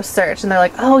and they go search, and they're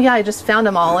like, oh yeah, I just found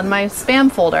them all in my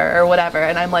spam folder or whatever.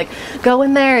 And I'm like, go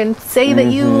in there and say that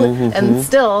and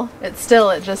still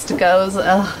it just goes,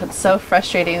 it's so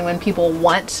frustrating when people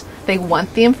want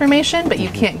the information, but you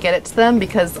can't get it to them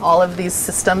because all of these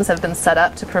systems have been set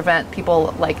up to prevent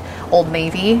people like Old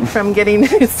Navy from getting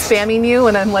spamming you.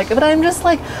 And I'm like, but I'm just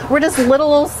like, we're just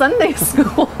little old Sunday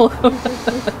school.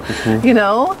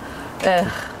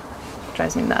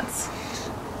 Drives me nuts.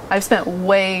 I've spent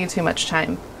way too much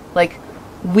time, like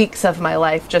weeks of my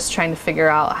life, just trying to figure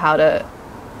out how to.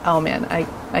 Oh man,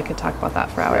 I could talk about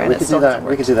that for hours. We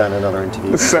could do that in another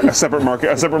interview. A separate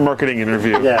marketing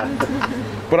interview. Yeah.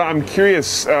 But I'm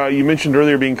curious. You mentioned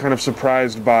earlier being kind of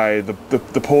surprised by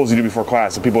the polls you do before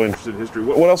class of people interested in history.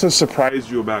 What else has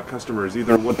surprised you about customers,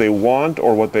 either what they want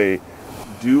or what they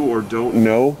do or don't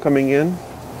know coming in?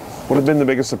 What have been the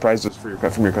biggest surprises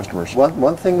from your customers?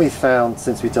 One thing we found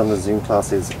since we've done the Zoom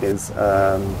classes is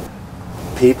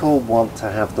people want to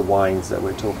have the wines that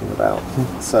we're talking about.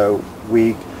 So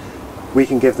we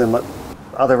can give them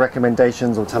other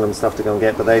recommendations or tell them stuff to go and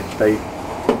get, but they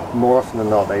more often than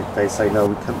not they say no.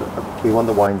 We want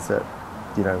the wines that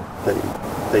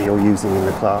that you're using in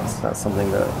the class. That's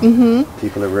something that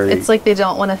people are really. It's like they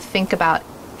don't want to think about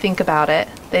it.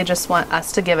 They just want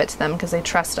us to give it to them because they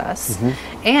trust us.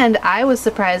 And I was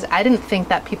surprised. I didn't think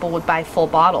that people would buy full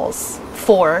bottles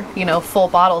for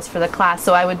the class.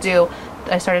 So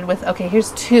I started with, okay,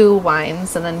 here's 2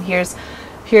 wines, and then here's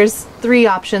 3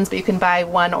 options, but you can buy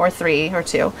 1 or 3 or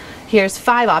 2. Here's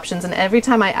 5 options, and every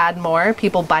time I add more,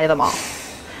 people buy them all.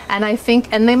 And I think,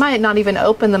 and they might not even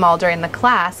open them all during the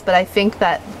class, but I think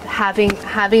that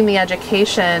having the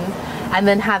education and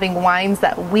then having wines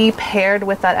that we paired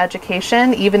with that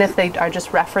education, even if they are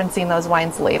just referencing those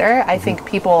wines later, I think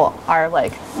people are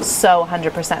like so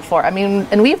 100% for. I mean,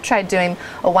 and we've tried doing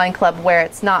a wine club where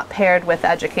it's not paired with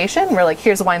education. We're like,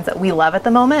 here's wines that we love at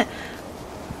the moment.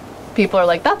 People are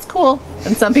like, that's cool.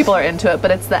 And some people are into it,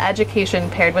 but it's the education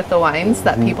paired with the wines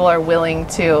that people are willing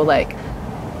to like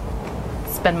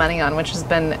spend money on, which has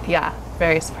been,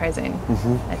 very surprising,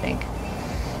 I think.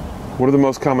 What are the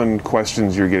most common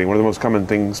questions you're getting? What are the most common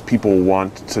things people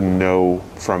want to know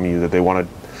from you that they want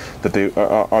to, that they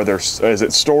are there? Is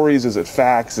it stories? Is it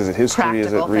facts? Is it history? Practical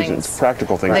is it regions? Things.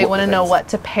 Practical things. They want to know what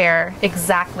to pair,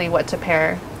 exactly what to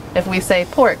pair. If we say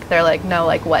pork, they're like, no,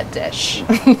 like what dish?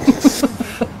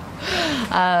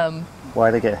 Why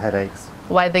they get headaches?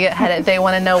 They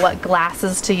want to know what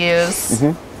glasses to use.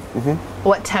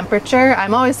 What temperature?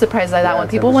 I'm always surprised by that one.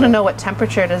 People want to know what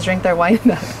temperature to drink their wine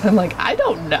at. I'm like, I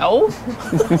don't know.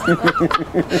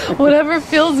 Whatever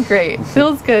feels great.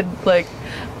 Feels good. Like,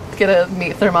 get a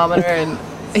meat thermometer, and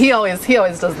he always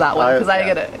does that one because I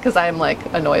get it because I'm like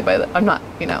annoyed by that. I'm not,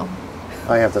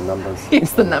 I have the numbers.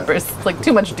 Here's the numbers. It's like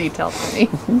too much detail for me.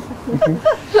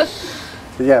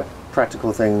 But yeah,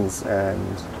 practical things,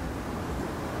 and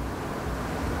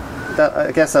that,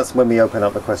 I guess that's when we open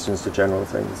up the questions to general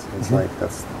things. It's like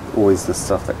that's always the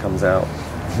stuff that comes out.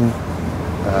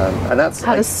 And that's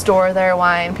How to store their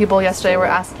wine. People yesterday were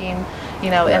asking,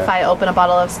 if I open a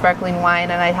bottle of sparkling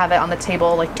wine and I have it on the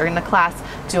table like during the class,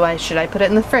 should I put it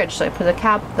in the fridge? Should I put a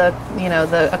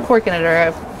cork in it or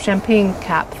a champagne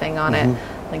cap thing on it?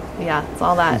 Like, yeah, it's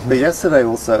all that. But yesterday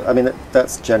also, I mean,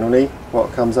 that's generally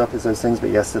what comes up is those things. But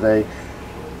yesterday,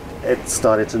 it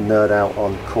started to nerd out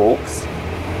on corks.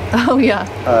 Oh yeah.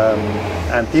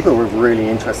 And people were really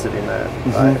interested in that.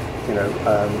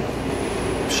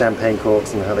 Champagne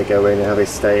corks and how they go in and how they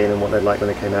stay in and what they're like when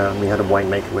they came out. And we had a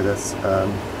winemaker with us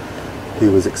who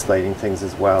was explaining things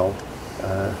as well,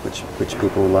 which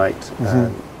people liked.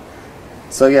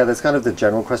 So yeah, there's kind of the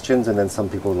general questions, and then some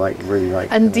people really like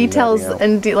and details.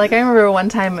 And like I remember one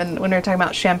time when we were talking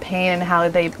about champagne and how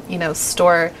they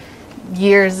store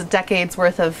decades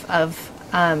worth of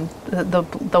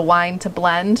the wine to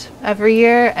blend every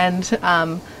year, and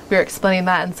we were explaining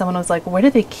that, and someone was like, "Where do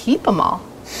they keep them all?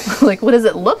 Like, what does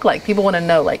it look like?" People want to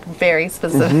know like very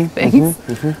specific things.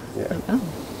 Yeah. Like, oh.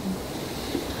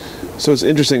 So it's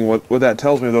interesting. What that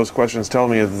tells me, those questions tell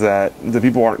me, is that the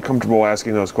people aren't comfortable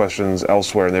asking those questions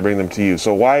elsewhere, and they bring them to you.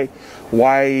 So why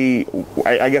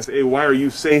I guess A, why are you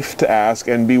safe to ask,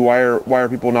 and B, why are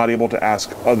people not able to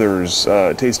ask others,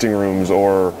 tasting rooms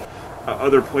or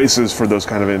other places for those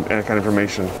kind of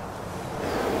information?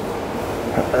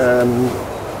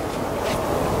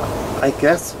 I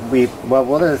guess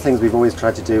one of the things we've always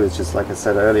tried to do is just, like I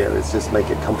said earlier, is just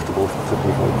make it comfortable for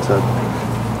people to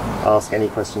ask any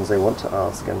questions they want to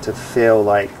ask, and to feel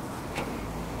like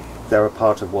they're a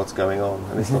part of what's going on,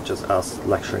 and it's not just us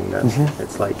lecturing them.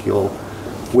 It's like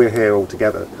we're here all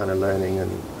together kind of learning.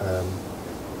 And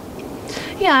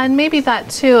yeah, and maybe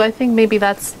that too, I think maybe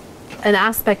that's an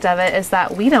aspect of it, is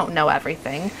that we don't know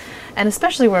everything, and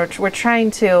especially we're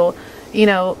trying to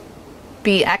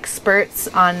be experts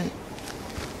on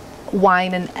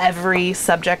wine in every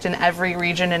subject, in every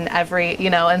region, in every,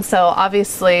 and so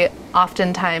obviously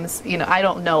oftentimes, I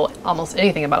don't know almost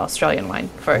anything about Australian wine,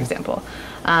 for example.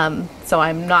 So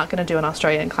I'm not going to do an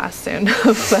Australian class soon.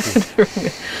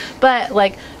 But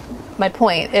like, my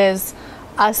point is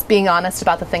us being honest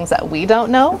about the things that we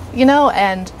don't know,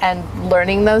 and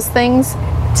learning those things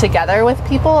together with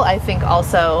people, I think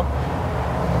also,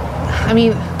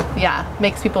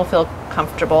 makes people feel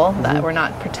comfortable that we're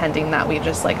not pretending that we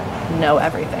just like know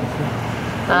everything.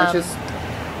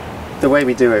 The way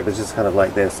we do it was just kind of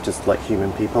like this, just like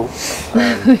human people,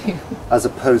 as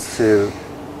opposed to,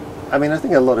 I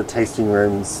think a lot of tasting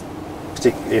rooms,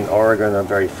 particularly in Oregon, are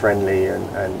very friendly and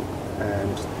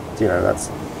that's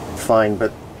fine.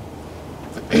 But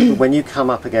when you come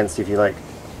up against, if you like,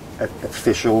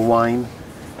 official wine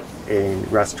in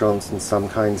restaurants and some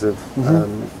kinds of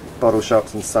bottle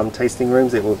shops and some tasting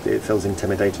rooms, it feels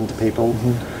intimidating to people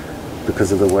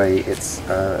because of the way it's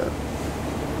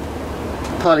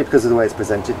partly because of the way it's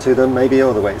presented to them, maybe,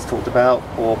 or the way it's talked about,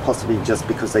 or possibly just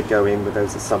because they go in with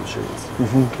those assumptions,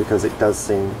 because it does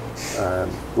seem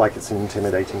like it's an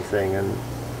intimidating thing. And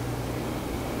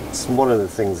it's one of the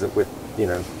things that we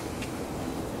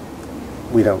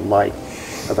don't like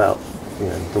about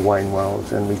the wine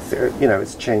world, and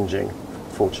it's changing.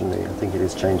 Fortunately, I think it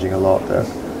is changing a lot. That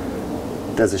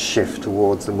there's a shift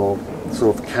towards a more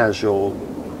sort of casual,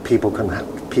 people can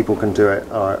do it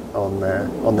on their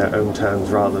own terms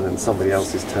rather than somebody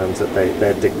else's terms that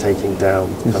they're dictating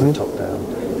down, kind of top down.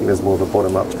 I think there's more of a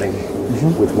bottom up thing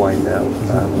with wine now,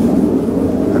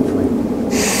 hopefully.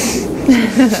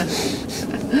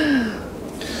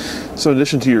 So in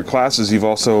addition to your classes, you've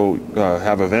also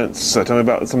have events. Tell me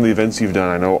about some of the events you've done.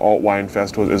 I know Alt Wine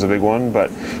Fest is a big one,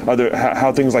 but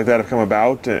how things like that have come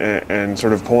about and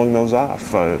sort of pulling those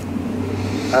off.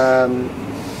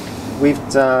 We've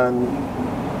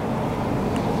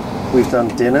done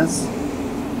dinners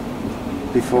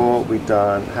before. We've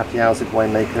done happy hours with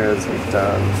winemakers. We've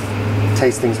done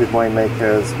tastings with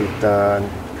winemakers. We've done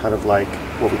kind of like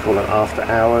what we call an after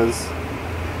hours,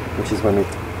 which is when we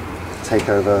take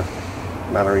over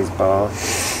Mallory's bar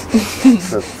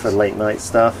for late night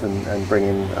stuff and bring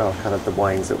in kind of the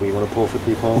wines that we want to pour for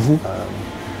people.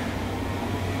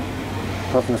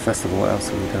 Apart from the festival, what else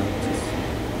have we done?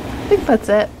 I think that's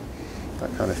it.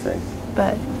 That kind of thing.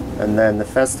 And then the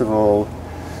festival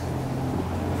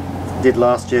did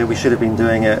last year. We should have been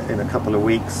doing it in a couple of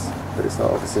weeks, but it's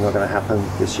obviously not going to happen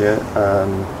this year.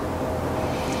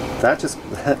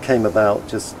 That came about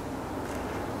just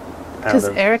because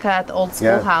Erica at the old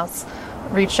schoolhouse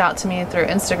reached out to me through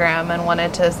Instagram and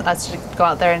wanted us to go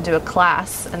out there and do a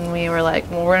class, and we were like,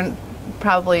 well, we're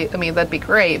probably, I mean, that'd be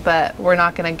great, but we're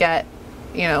not going to get,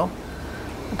 you know,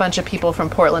 a bunch of people from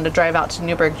Portland to drive out to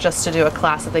Newburgh just to do a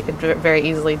class that they could very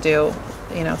easily do,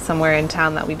 you know, somewhere in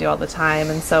town that we do all the time.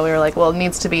 And so we were like, well, it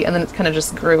needs to be, and then it kind of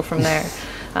just grew from there.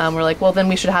 We're like, well, then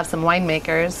we should have some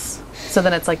winemakers. So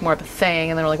then it's like more of a thing.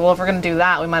 And then we're like, well, if we're going to do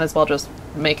that, we might as well just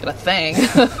make it a thing.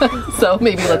 So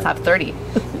maybe let's have 30.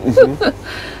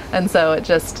 And so it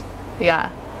just, yeah.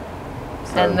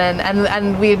 So. And then,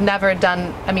 and we'd never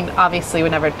done, I mean, obviously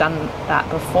we'd never done that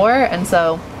before. And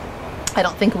so I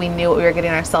don't think we knew what we were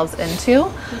getting ourselves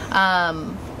into.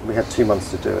 We had 2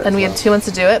 months to do it. And we had 2 months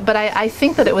to do it. But I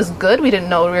think that it was good we didn't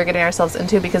know what we were getting ourselves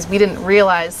into, because we didn't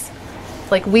realize,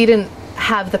 like, we didn't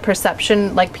have the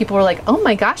perception, like, people were like, oh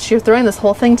my gosh, you're throwing this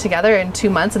whole thing together in 2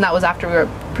 months. And that was after we were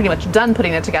pretty much done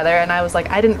putting it together. And I was like,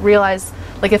 I didn't realize,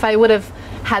 like, if I would have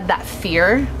had that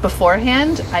fear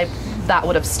beforehand, that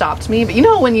would have stopped me. But you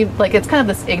know, when you, like, it's kind of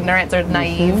this ignorance or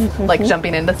naive, like,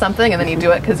 jumping into something, and then you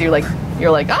do it because you're like,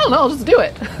 I don't know, I'll just do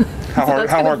it. How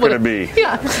hard could it be?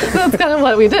 Yeah, that's kind of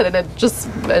what we did,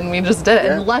 and we just did it.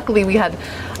 Yeah. And luckily we had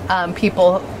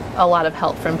a lot of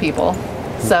help from people.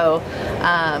 So,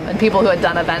 and people who had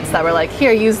done events that were like,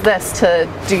 here, use this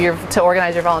to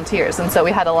organize your volunteers. And so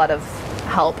we had a lot of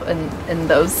help in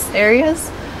those areas.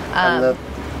 And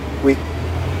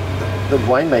the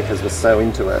winemakers were so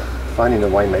into it. Finding the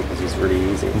winemakers was really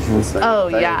easy. They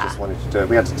just wanted to do it.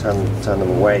 We had to turn them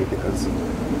away because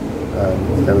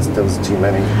there was too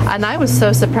many. And I was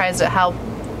so surprised at how.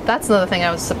 That's another thing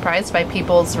I was surprised by,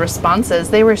 people's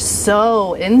responses. They were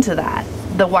so into that.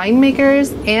 The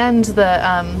winemakers and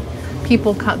the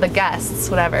people, the guests,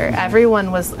 whatever.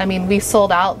 Everyone was. I mean, we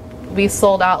sold out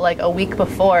like a week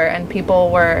before, and people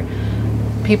were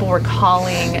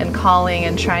calling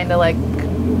and trying to, like,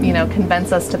 you know,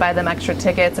 convince us to buy them extra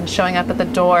tickets and showing up at the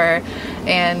door.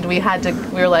 And we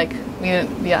were like,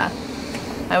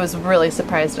 I was really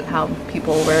surprised at how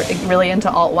people were really into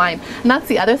alt wine. And that's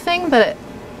the other thing that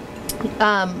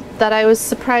I was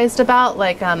surprised about,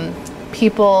 like,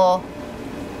 people,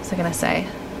 what was I gonna say?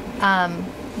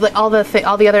 Like all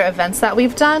the other events that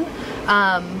we've done,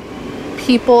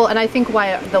 people, and I think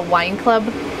why the wine club,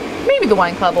 maybe the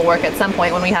wine club will work at some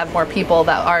point when we have more people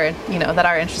that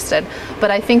are interested. But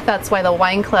I think that's why the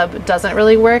wine club doesn't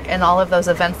really work, and all of those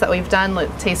events that we've done, like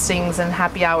tastings and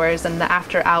happy hours and the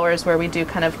after hours where we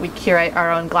curate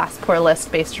our own glass pour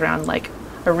list based around, like,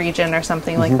 a region or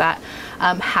something like that,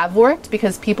 have worked,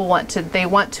 because people want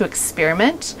to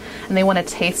experiment and they want to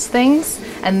taste things,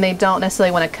 and they don't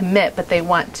necessarily want to commit, but they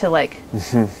want to, like,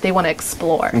 they want to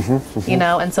explore, you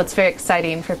know. And so it's very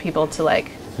exciting for people to,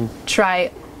 like,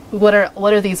 try what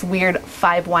are these weird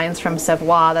 5 wines from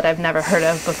Savoie that I've never heard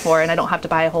of before, and I don't have to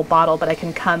buy a whole bottle, but I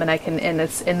can come and I can, in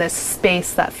this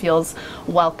space that feels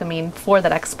welcoming for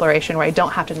that exploration, where I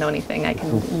don't have to know anything. I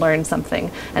can learn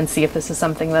something and see if this is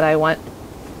something that I want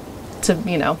to,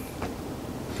 you know.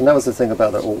 And that was the thing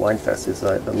about the Alt Wine Fest, is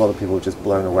that a lot of people were just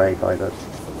blown away by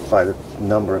the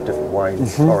number of different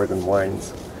wines, Oregon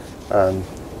wines.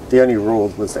 The only rule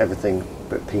was everything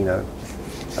but Pinot.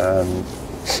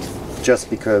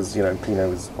 Just because, you know, Pinot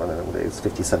was, I don't know what it is,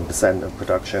 57% of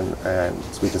production, and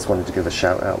we just wanted to give a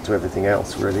shout out to everything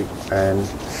else, really. And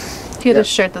he had a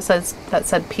shirt that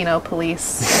said Pinot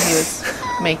Police, and he was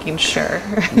making sure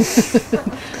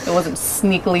it wasn't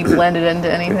sneakily blended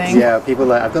into anything. Yeah, people are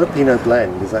like, I've got a Pinot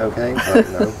blend, is that okay? Like,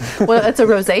 no. Well, it's a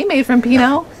rosé made from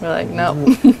Pinot. We're like, no.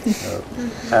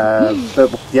 No.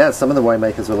 But yeah, some of the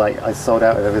winemakers were like, I sold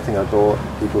out of everything I bought.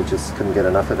 People just couldn't get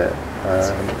enough of it.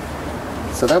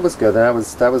 So that was good. That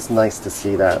was nice to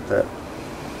see that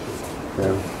you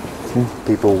know,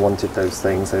 people wanted those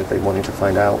things. They wanted to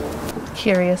find out.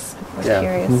 Curious.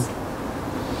 Curious.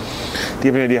 Do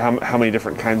you have any idea how many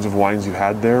different kinds of wines you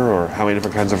had there, or how many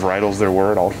different kinds of varietals there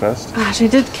were at Altfest? Gosh, we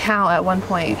did count at one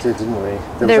point. We did, didn't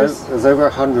we? There was over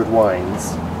 100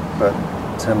 wines, but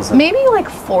in terms of maybe like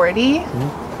 40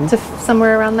 to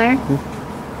somewhere around there.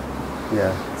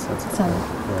 Yeah, sounds like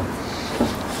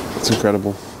that. It's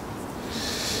incredible.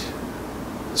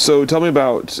 So tell me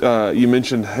about, you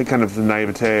mentioned kind of the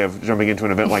naivete of jumping into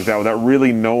an event like that without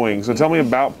really knowing. So tell me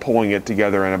about pulling it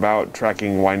together and about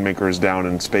tracking winemakers down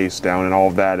and space down and all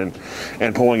of that and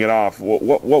pulling it off.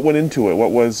 What went into it?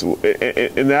 What was,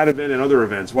 in that event and other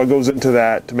events, what goes into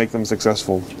that to make them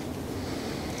successful?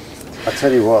 I'll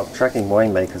tell you what, tracking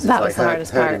winemakers is like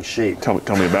herding sheep. Tell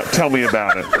me about it. Tell me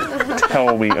about it.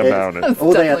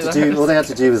 All they had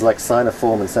to do was like sign a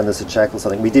form and send us a check or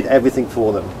something. We did everything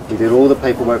for them. We did all the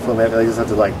paperwork for them. They just had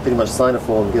to like pretty much sign a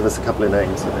form, give us a couple of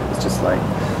names, and it was just like,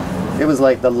 it was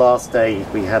like the last day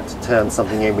we had to turn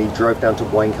something in. We drove down to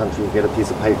wine country to get a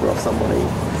piece of paper off somebody.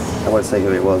 I won't say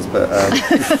who it was, but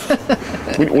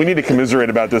we need to commiserate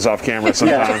about this off camera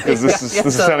sometime, because this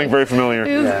is sounding very familiar.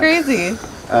 It was crazy.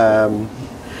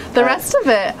 The rest of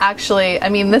it, actually, I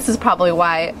mean, this is probably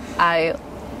why I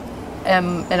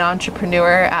am an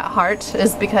entrepreneur at heart,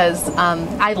 is because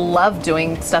I love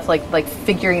doing stuff like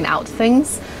figuring out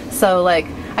things. So like,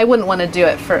 I wouldn't want to do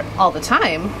it for all the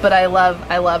time, but I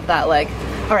love that, like,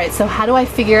 all right, so how do I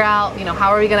figure out, how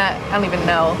are we gonna, I don't even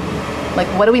know, like,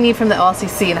 what do we need from the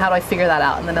OLCC and how do I figure that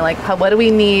out? And then like, what do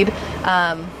we need?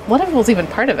 Whatever was even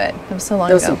part of it. It was so long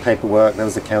ago. There was some paperwork, there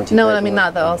was accounting No, paperwork. I mean,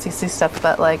 not the OLCC stuff,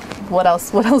 but like, what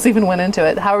else even went into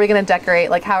it? How are we going to decorate?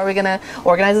 Like, how are we going to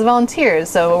organize the volunteers?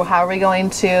 So how are we going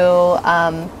to,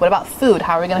 what about food?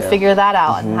 How are we going to figure that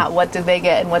out? And what do they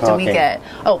get and what do we get?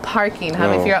 Oh, parking.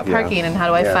 How do we figure out parking and how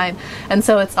do I find? And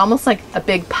so it's almost like a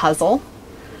big puzzle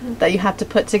that you have to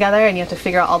put together, and you have to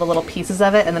figure out all the little pieces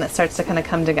of it, and then it starts to kind of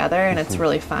come together, and it's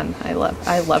really fun. I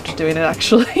loved doing it,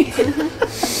 actually.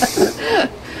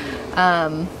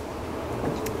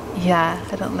 Yeah,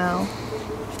 I don't know.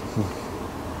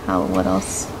 What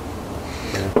else?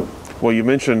 Well, you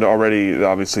mentioned already,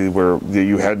 obviously, where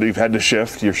you've had to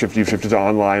shift. You've shifted to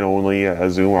online only,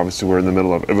 Zoom. Obviously, we're in the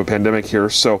middle of a pandemic here.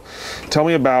 So, tell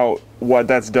me about what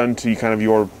that's done to kind of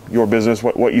your business.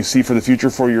 What you see for the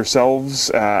future for yourselves,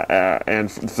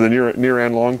 and for the near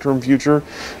and long term future,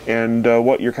 and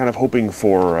what you're kind of hoping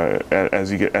for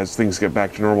as things get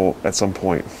back to normal at some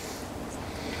point.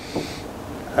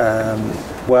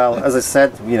 Well, as I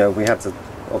said, we had to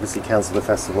obviously cancel the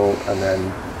festival and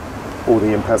then all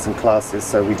the in-person classes,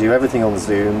 so we do everything on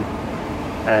Zoom,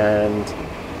 and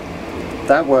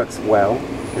that works well.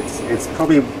 It's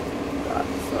probably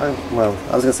I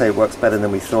was going to say it works better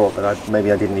than we thought, but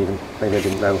maybe I didn't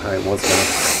know how it was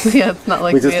going. Yeah, it's not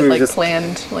like we had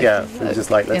planned, we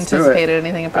just like, let's anticipated do it.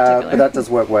 anything in particular. But that does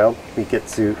work well. We get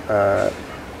to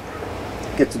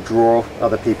draw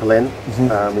other people in.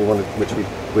 Which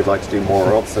we'd like to do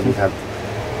more of. So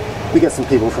we get some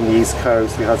people from the East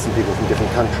Coast. We had some people from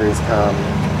different countries come.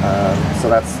 So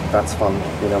that's fun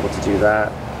being able to do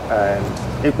that,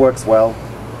 and it works well.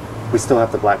 We still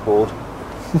have the blackboard.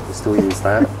 We still use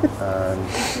that.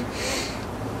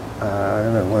 I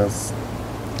don't know what else.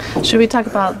 Should we talk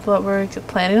about what we're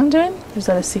planning on doing? Or is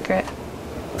that a secret?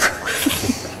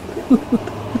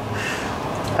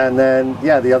 And then,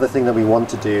 the other thing that we want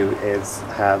to do is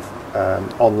have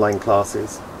online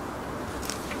classes.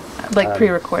 Like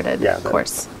pre-recorded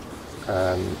course.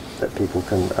 That people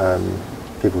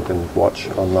can watch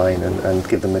online and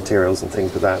give them materials and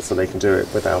things with that, so they can do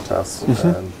it without us.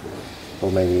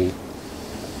 Or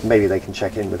maybe they can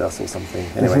check in with us or something.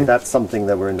 Anyway, that's something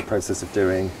that we're in the process of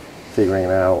doing, figuring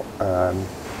it out.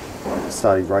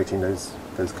 Started writing those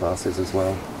classes as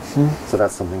well. So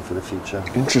that's something for the future.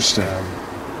 Interesting.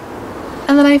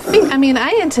 And then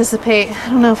I anticipate, I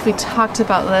don't know if we talked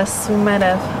about this, we might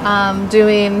have,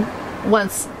 doing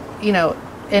once,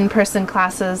 in-person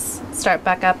classes start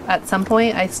back up at some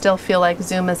point. I still feel like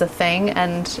Zoom is a thing,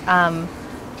 and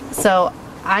so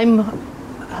I'm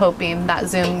hoping that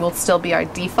Zoom will still be our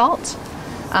default,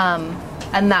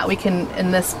 and that we can,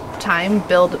 in this time,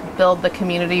 build the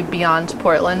community beyond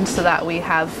Portland, so that we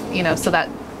have, so that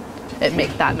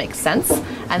that makes sense.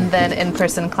 And then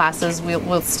in-person classes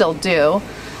we'll still do,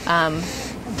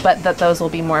 but that those will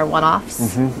be more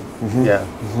one-offs.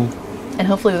 And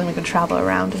hopefully then we can travel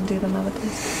around and do them other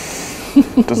places.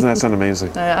 Doesn't that sound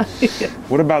amazing? Yeah.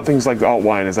 What about things like alt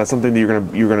wine? Is that something that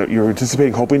you're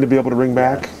anticipating, hoping to be able to bring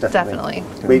back? Yeah, definitely.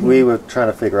 We were trying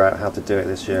to figure out how to do it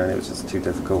this year, and it was just too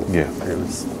difficult. Yeah. It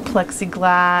was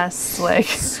plexiglass, like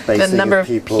the number of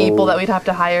people that we'd have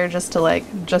to hire just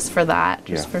for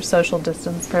that, for social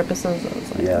distance purposes. It was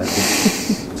like,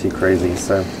 it's too crazy.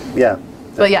 So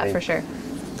but yeah, for sure.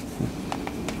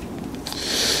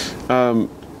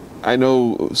 I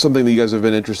know something that you guys have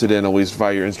been interested in, at least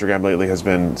via your Instagram lately, has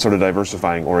been sort of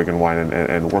diversifying Oregon wine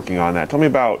and working on that. Tell me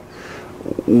about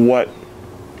what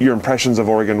your impressions of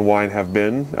Oregon wine have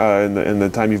been in the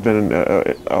time you've been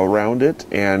around it,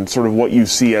 and sort of what you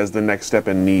see as the next step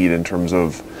in need in terms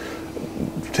of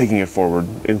taking it forward,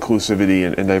 inclusivity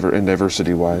and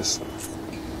diversity-wise.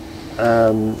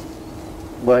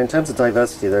 Well, in terms of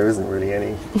diversity, there isn't really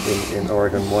any in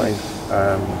Oregon wine.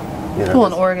 Well,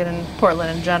 in Oregon and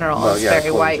Portland in general, it's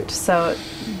very white, so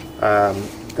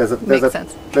makes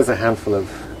sense. There's a handful of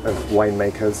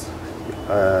winemakers,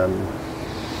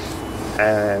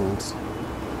 and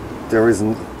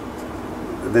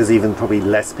there's even probably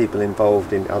less people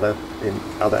involved in other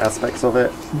aspects of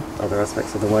it, other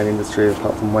aspects of the wine industry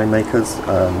apart from winemakers.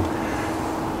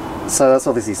 So that's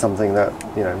obviously something that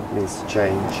needs to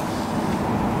change.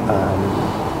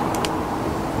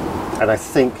 And I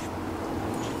think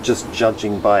just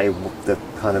judging by the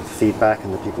kind of feedback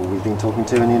and the people we've been talking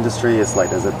to in the industry, it's like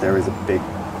there is a big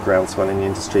groundswell in the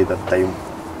industry that they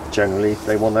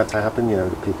want that to happen.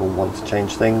 That people want to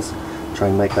change things, try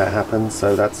and make that happen.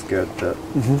 So that's good. But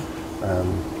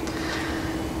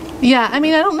yeah, I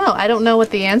mean, I don't know. I don't know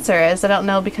what the answer is. I don't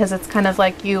know, because it's kind of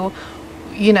like we're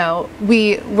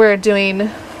doing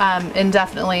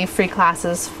indefinitely free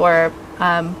classes for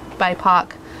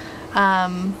BIPOC.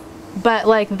 But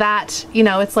like that,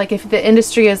 it's like if the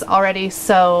industry is already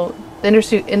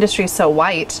industry is so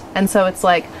white, and so it's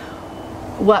like,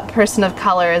 what person of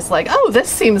color is like, oh, this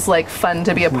seems like fun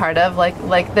to be a part of, like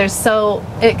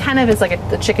it kind of is like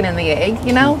the chicken and the egg,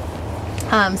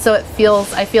 so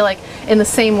I feel like in the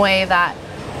same way that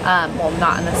well,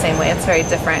 not in the same way, it's very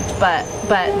different, but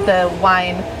the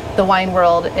wine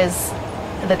world is,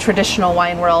 the traditional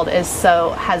wine world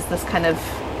has this kind of,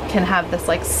 can have this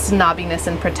like snobbiness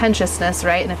and pretentiousness,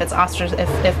 right? And if it's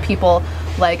if people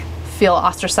like feel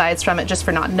ostracized from it just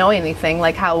for not knowing anything,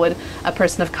 like how would a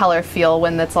person of color feel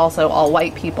when it's also all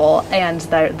white people, and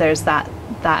there's that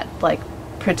like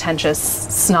pretentious,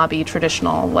 snobby,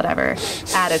 traditional, whatever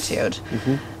attitude,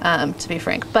 to be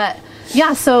frank. But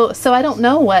yeah, so I don't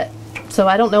know what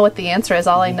the answer is.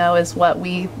 All I know is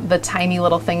the tiny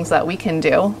little things that we can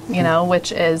do,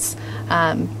 which is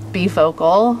be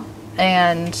vocal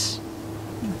and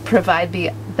provide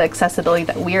the accessibility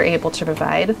that we're able to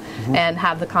provide, and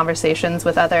have the conversations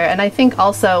with other. And I think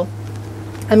also,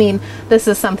 I mean, this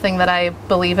is something that I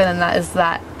believe in, and that is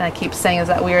that, and I keep saying, is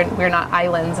that we're not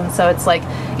islands, and so it's like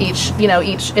each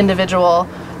individual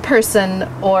person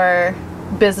or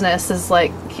business is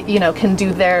like, can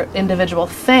do their individual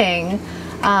thing,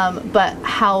 but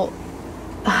how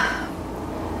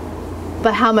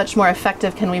much more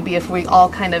effective can we be if we all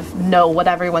kind of know what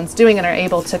everyone's doing and are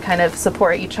able to kind of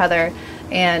support each other?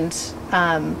 And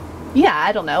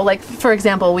I don't know, like, for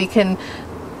example, we can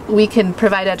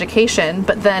provide education,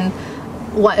 but then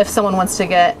what if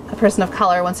a person of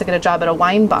color wants to get a job at a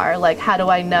wine bar? Like, how do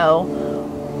I know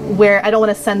where? I don't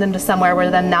want to send them to somewhere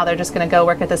where then now they're just going to go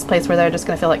work at this place where they're just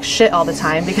going to feel like shit all the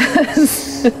time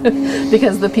because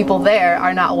the people there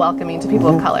are not welcoming to people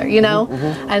of color,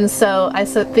 And so I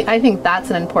think that's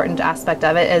an important aspect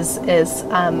of it, is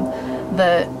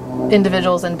the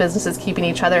individuals and businesses keeping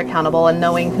each other accountable and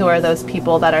knowing who are those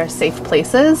people that are safe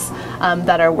places,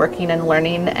 that are working and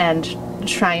learning and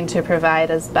trying to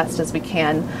provide as best as we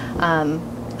can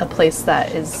a place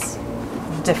that is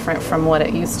different from what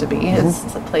it used to be.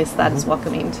 It's a place that is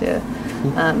welcoming to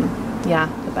the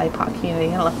BIPOC community.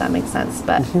 I don't know if that makes sense,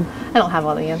 but I don't have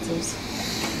all the answers.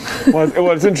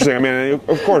 Well, it's interesting. I mean,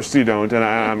 of course you don't, and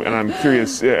I'm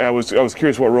curious. I was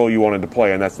curious what role you wanted to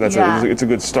play, and it's a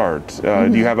good start.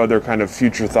 Do you have other kind of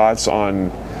future thoughts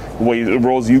on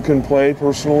roles you can play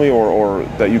personally, or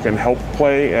that you can help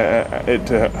play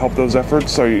to help those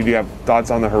efforts? So do you have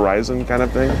thoughts on the horizon, kind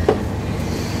of thing?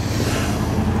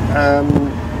 I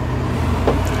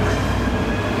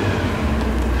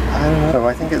don't know.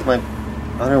 I think it's I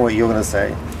don't know what you're going to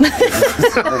say.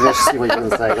 Let's see what you're going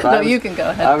to say. No, you can go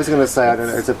ahead. I was going to say, I don't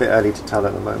know, it's a bit early to tell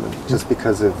at the moment, just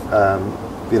because of,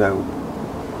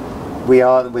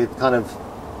 we're kind of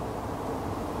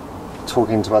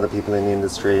talking to other people in the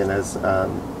industry, and there's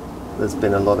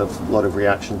been a lot of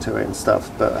reaction to it and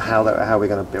stuff. But how we're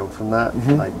going to build from that,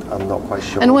 I'm not quite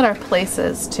sure. And what our place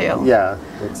is too. Yeah,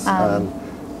 it's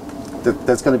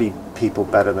there's going to be people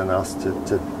better than us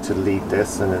to lead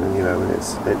this, and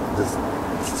there's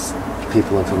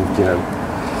people from the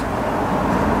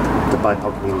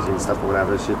BIPOC community and stuff or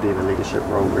whatever should be in a leadership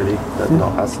role, really, but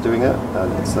not us doing it.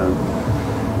 And so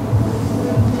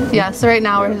so right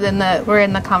now we're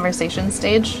in the conversation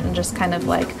stage, and just kind of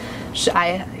like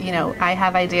I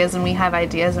have ideas and we have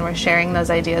ideas, and we're sharing those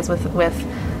ideas with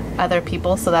other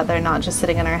people so that they're not just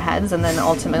sitting in our heads, and then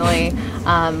ultimately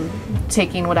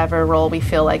taking whatever role we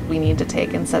feel like we need to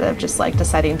take, instead of just like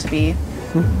deciding to be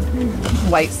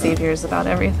white saviors about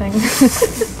everything.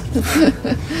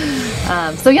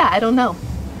 I don't know.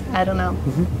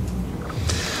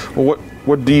 Well,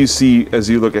 what do you see as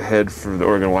you look ahead for the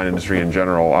Oregon wine industry in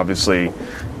general? Obviously,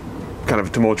 kind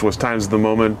of tumultuous times at the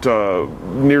moment.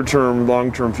 Near term,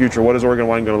 long term future. What is Oregon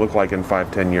wine going to look like in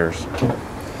 5-10 years?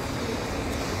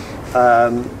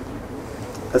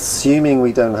 Assuming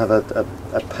we don't have a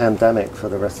pandemic for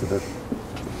the rest of the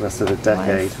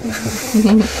decade.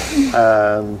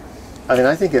 I mean,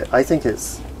 I think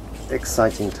it's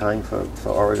exciting time for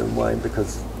Oregon wine,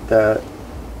 because the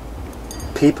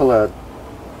people are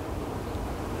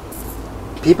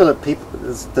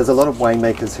There's a lot of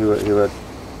winemakers who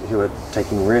are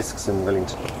taking risks and willing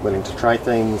to try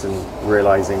things and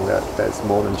realizing that there's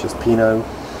more than just Pinot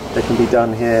that can be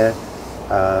done here.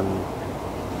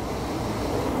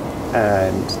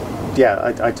 And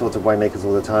yeah, I talk to winemakers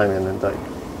all the time, and like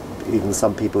even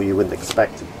some people you wouldn't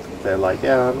expect, they're like,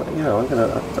 yeah, I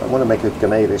want to make a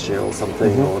Gamay this year or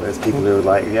something. Or there's people who are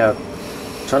like, yeah,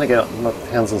 trying to get my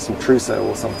hands on some Trousseau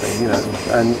or something,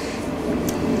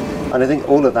 and I think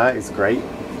all of that is great,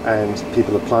 and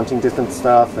people are planting different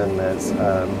stuff, and there's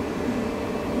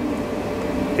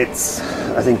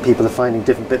I think people are finding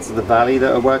different bits of the valley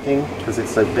that are working because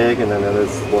it's so big, and then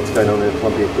there's what's going on in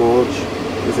Columbia Gorge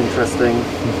is interesting.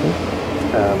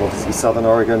 Obviously Southern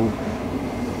Oregon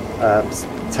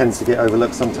tends to get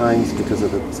overlooked sometimes because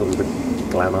of the sort of the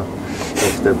glamour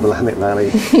of the Willamette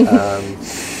Valley,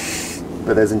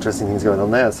 but there's interesting things going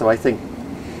on there. So I think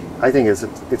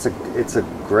it's a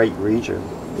great region,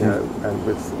 and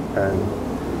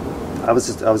I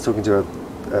was talking to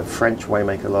a French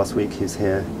winemaker last week who's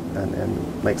here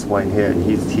and makes wine here, and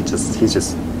he just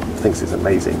thinks it's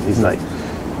amazing. He's like,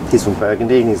 he's from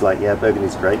Burgundy, and he's like, yeah,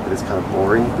 Burgundy's great, but it's kind of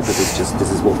boring because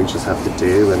this is what we just have to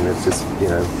do, and it's just,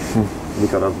 we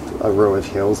got a row of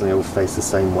hills and they all face the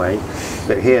same way.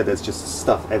 But here there's just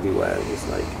stuff everywhere. It's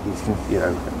like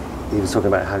he was talking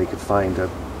about how he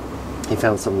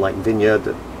found some like vineyard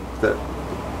that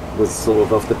was sort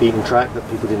of off the beaten track that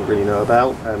people didn't really know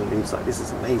about, and he was like, this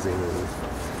is amazing, and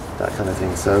that kind of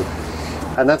thing. So,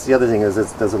 and that's the other thing, is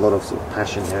there's a lot of sort of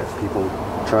passion here, people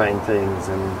trying things,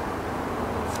 and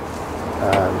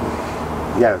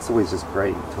it's always just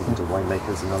great talking to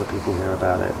winemakers and other people here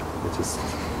about it. It just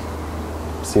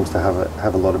seems to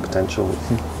have a lot of potential.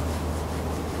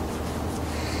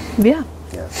 Yeah.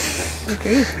 Yeah.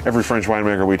 Agreed. Every French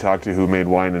winemaker we talk to who made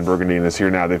wine in Burgundy and is here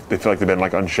now, they feel like they've been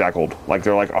like unshackled. Like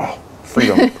they're like, oh,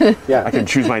 freedom. Yeah. I can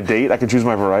choose my date. I can choose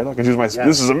my varietal. I can choose my. Yeah.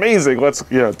 This is amazing.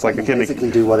 It's like a basically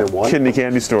do what I want. kidney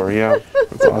candy store. Yeah,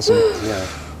 that's awesome. Yeah.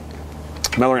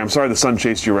 Mallory, I'm sorry the sun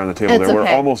chased you around the table there. Okay. We're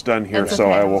almost done here, It's so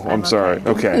okay. I will. I'm sorry.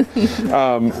 Okay.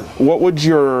 What would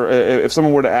if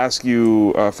someone were to ask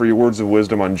you for your words of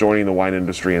wisdom on joining the wine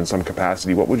industry in some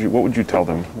capacity, what would you tell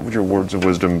them? What would your words of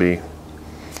wisdom be?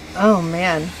 Oh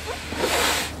man.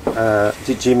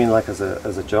 Do you mean like as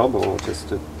a job, or just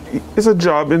to? It's a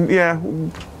job,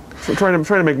 and so trying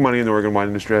to make money in the Oregon wine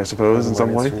industry, I suppose, in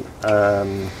some way.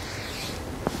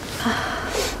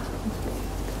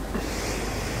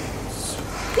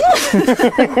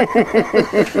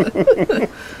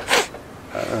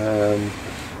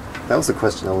 That was a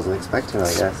question I wasn't expecting,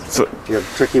 I guess. So, you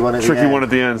have a tricky one at the end. Tricky one at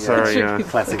the end. Sorry, yeah.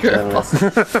 Classic journalist.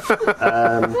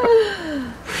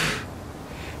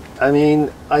 I mean,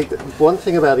 one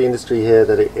thing about the industry here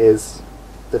that it is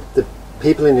that the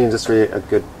people in the industry are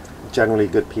generally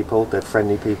good people. They're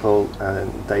friendly people,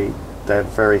 and they're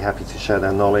very happy to share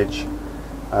their knowledge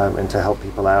and to help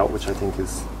people out, which I think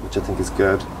is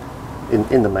good.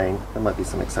 In the main, there might be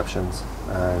some exceptions,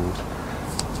 and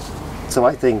so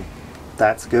I think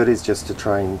that's good. Is just to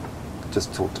try and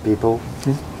just talk to people.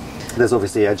 Mm-hmm. There's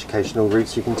obviously educational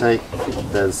routes you can take.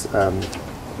 There's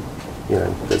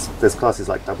there's classes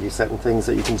like WSET and things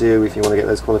that you can do if you want to get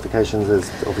those qualifications. There's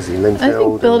obviously Linfield.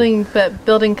 I think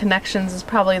building connections is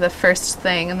probably the first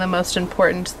thing and the most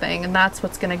important thing, and that's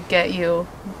what's going to get you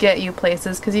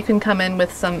places, because you can come in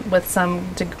with some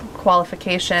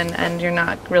qualification and you're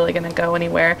not really going to go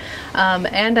anywhere.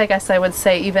 And I guess I would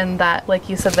say even that, like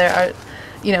you said, there are,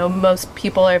 most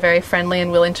people are very friendly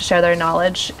and willing to share their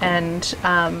knowledge and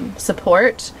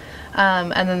support.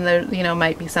 And then there,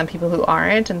 might be some people who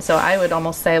aren't, and so I would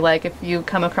almost say, like, if you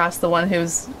come across the one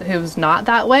who's not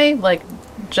that way, like,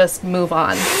 just move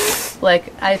on.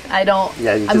 Like, I don't.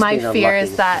 Yeah, my fear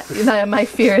is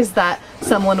that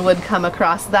someone would come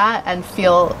across that and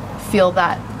feel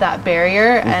that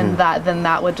barrier, mm-hmm. and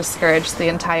that would discourage the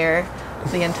entire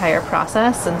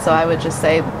process. And so I would just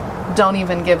say, don't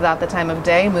even give that the time of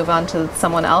day. Move on to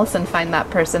someone else and find that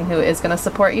person who is going to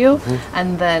support you, mm-hmm.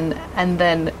 and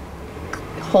then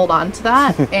hold on to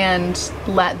that and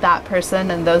let that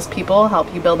person and those people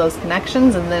help you build those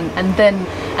connections, and then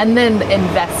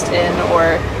invest in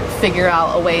or figure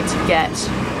out a way to get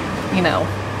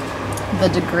the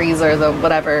degrees or the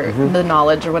whatever, mm-hmm. the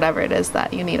knowledge or whatever it is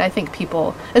that you need. I think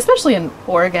people, especially in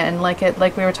Oregon, like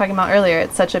we were talking about earlier,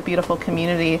 it's such a beautiful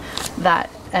community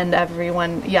and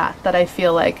everyone, that I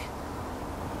feel like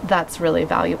that's really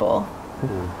valuable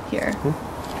here. Mm-hmm.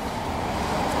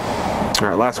 All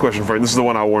right, last question for you. This is the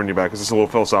one I'll warn you about because it's a little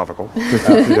philosophical.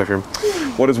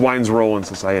 What is wine's role in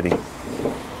society?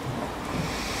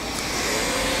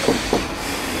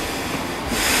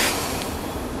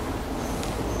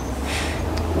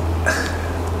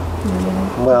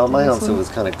 Well, my answer was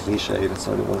kind of cliched,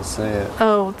 so I didn't want to say it.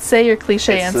 Oh, say your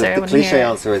cliche answer. The cliche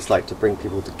answer is like to bring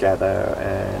people together,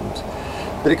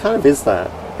 but it kind of is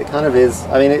that. It kind of is.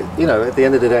 I mean, at the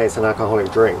end of the day, it's an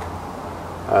alcoholic drink,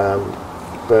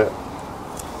 but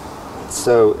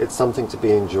so it's something to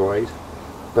be enjoyed.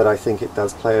 But I think it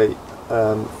does play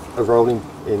a role in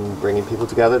bringing people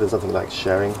together. There's nothing like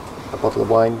sharing a bottle of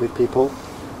wine with people.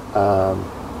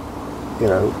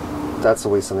 That's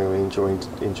always something we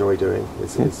enjoy doing.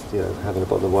 Is having a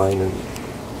bottle of wine and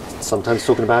sometimes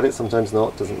talking about it, sometimes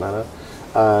not. Doesn't matter.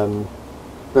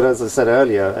 But as I said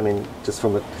earlier, I mean, just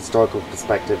from a historical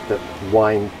perspective, that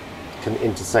wine can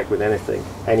intersect with anything,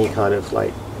 any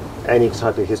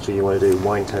type of history you want to do.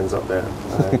 Wine turns up there.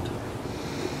 And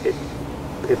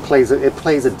it plays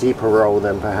a deeper role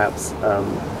than perhaps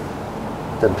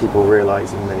than people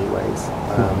realise in many ways.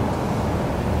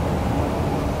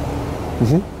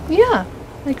 Yeah,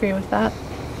 I agree with that.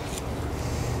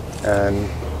 And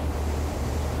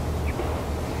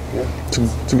yeah,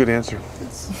 it's a good answer.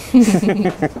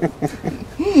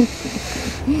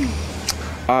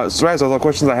 So guys, all the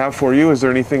questions I have for you. Is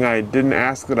there anything I didn't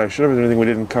ask that I should have? Is there anything we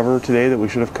didn't cover today that we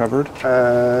should have covered?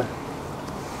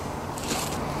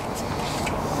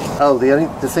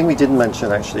 The thing we didn't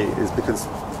mention actually is because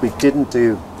we didn't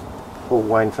do Alt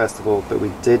Wine Festival, but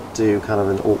we did do kind of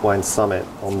an Alt Wine Summit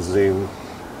on Zoom,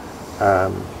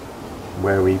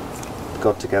 where we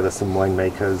got together some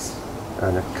winemakers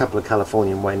and a couple of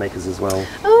Californian winemakers as well.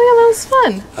 Oh yeah, that was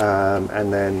fun.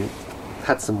 And then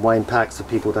had some wine packs for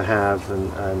people to have,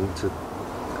 and to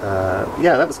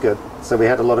that was good. So we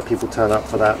had a lot of people turn up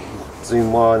for that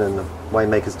Zoom one, and the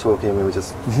winemakers talking. We were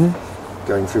just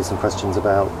going through some questions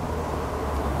about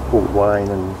alt wine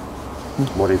and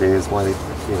what it is, why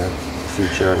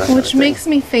future, and that which makes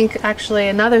me think actually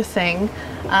another thing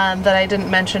that I didn't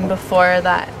mention before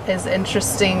that is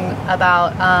interesting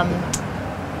about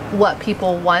what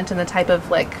people want and the type of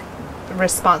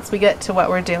response we get to what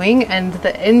we're doing, and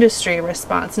the industry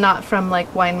response, not from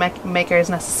makers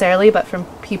necessarily, but from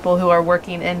people who are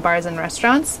working in bars and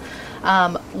restaurants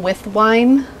with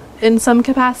wine in some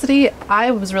capacity.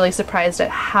 I was really surprised at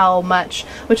how much,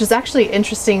 which is actually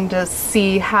interesting to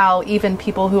see how even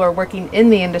people who are working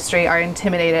in the industry are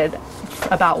intimidated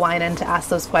about wine and to ask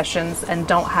those questions and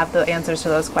don't have the answers to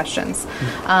those questions.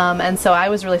 And so I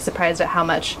was really surprised at how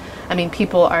much,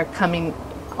 people are coming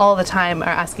all the time, are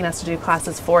asking us to do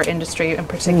classes for industry in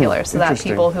particular, so that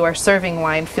people who are serving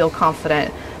wine feel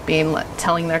confident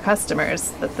telling their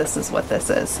customers that this is what this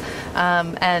is.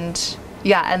 And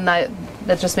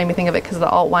that just made me think of it because the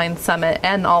Alt Wine Summit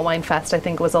and Alt Wine Fest, I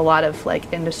think, was a lot of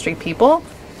industry people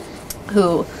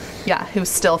who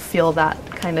still feel that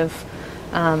kind of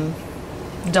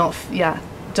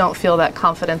don't feel that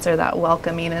confidence or that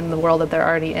welcoming in the world that they're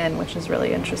already in, which is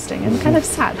really interesting and kind of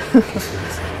sad.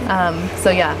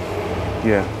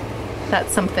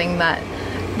 That's something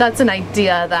that's an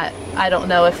idea that I don't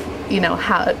know if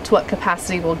how to what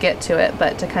capacity we'll get to it,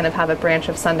 but to kind of have a branch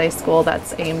of Sunday school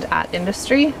that's aimed at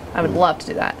industry, I would love to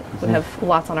do that. We have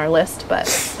lots on our list, but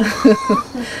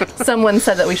someone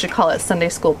said that we should call it Sunday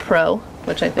School Pro,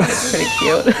 which I think is pretty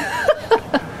cute.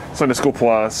 Sunday School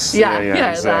Plus.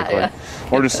 Yeah, exactly. That,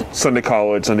 Or just Sunday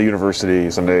College, Sunday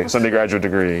University, Sunday Graduate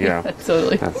Degree. Yeah,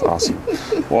 totally. That's awesome.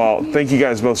 Well, thank you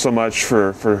guys both so much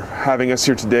for having us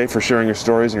here today, for sharing your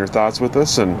stories and your thoughts with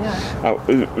us, and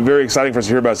very exciting for us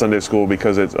to hear about Sunday School,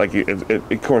 because it's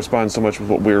it corresponds so much with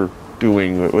what we're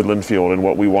doing with Linfield and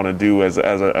what we want to do as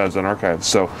an archive.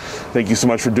 So, thank you so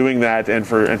much for doing that and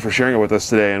for sharing it with us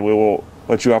today. And we will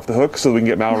let you off the hook so we can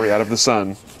get Mallory out of the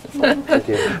sun. Thank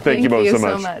you. Thank you both so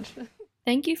much.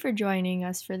 Thank you for joining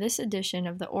us for this edition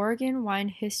of the Oregon Wine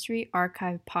History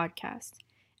Archive podcast.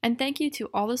 And thank you to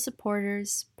all the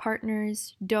supporters,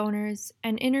 partners, donors,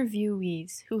 and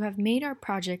interviewees who have made our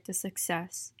project a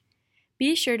success.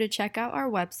 Be sure to check out our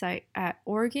website at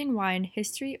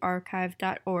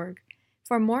OregonWineHistoryArchive.org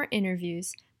for more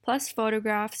interviews, plus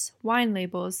photographs, wine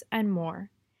labels, and more.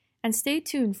 And stay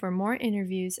tuned for more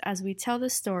interviews as we tell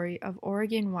the story of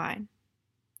Oregon wine.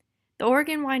 The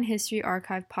Oregon Wine History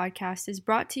Archive podcast is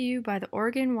brought to you by the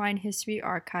Oregon Wine History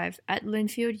Archive at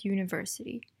Linfield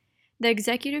University. The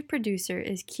executive producer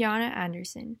is Kiana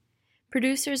Anderson.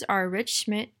 Producers are Rich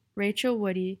Schmidt, Rachel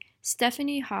Woody,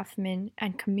 Stephanie Hoffman,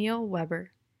 and Camille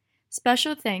Weber.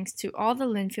 Special thanks to all the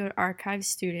Linfield Archive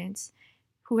students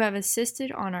who have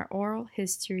assisted on our oral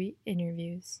history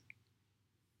interviews.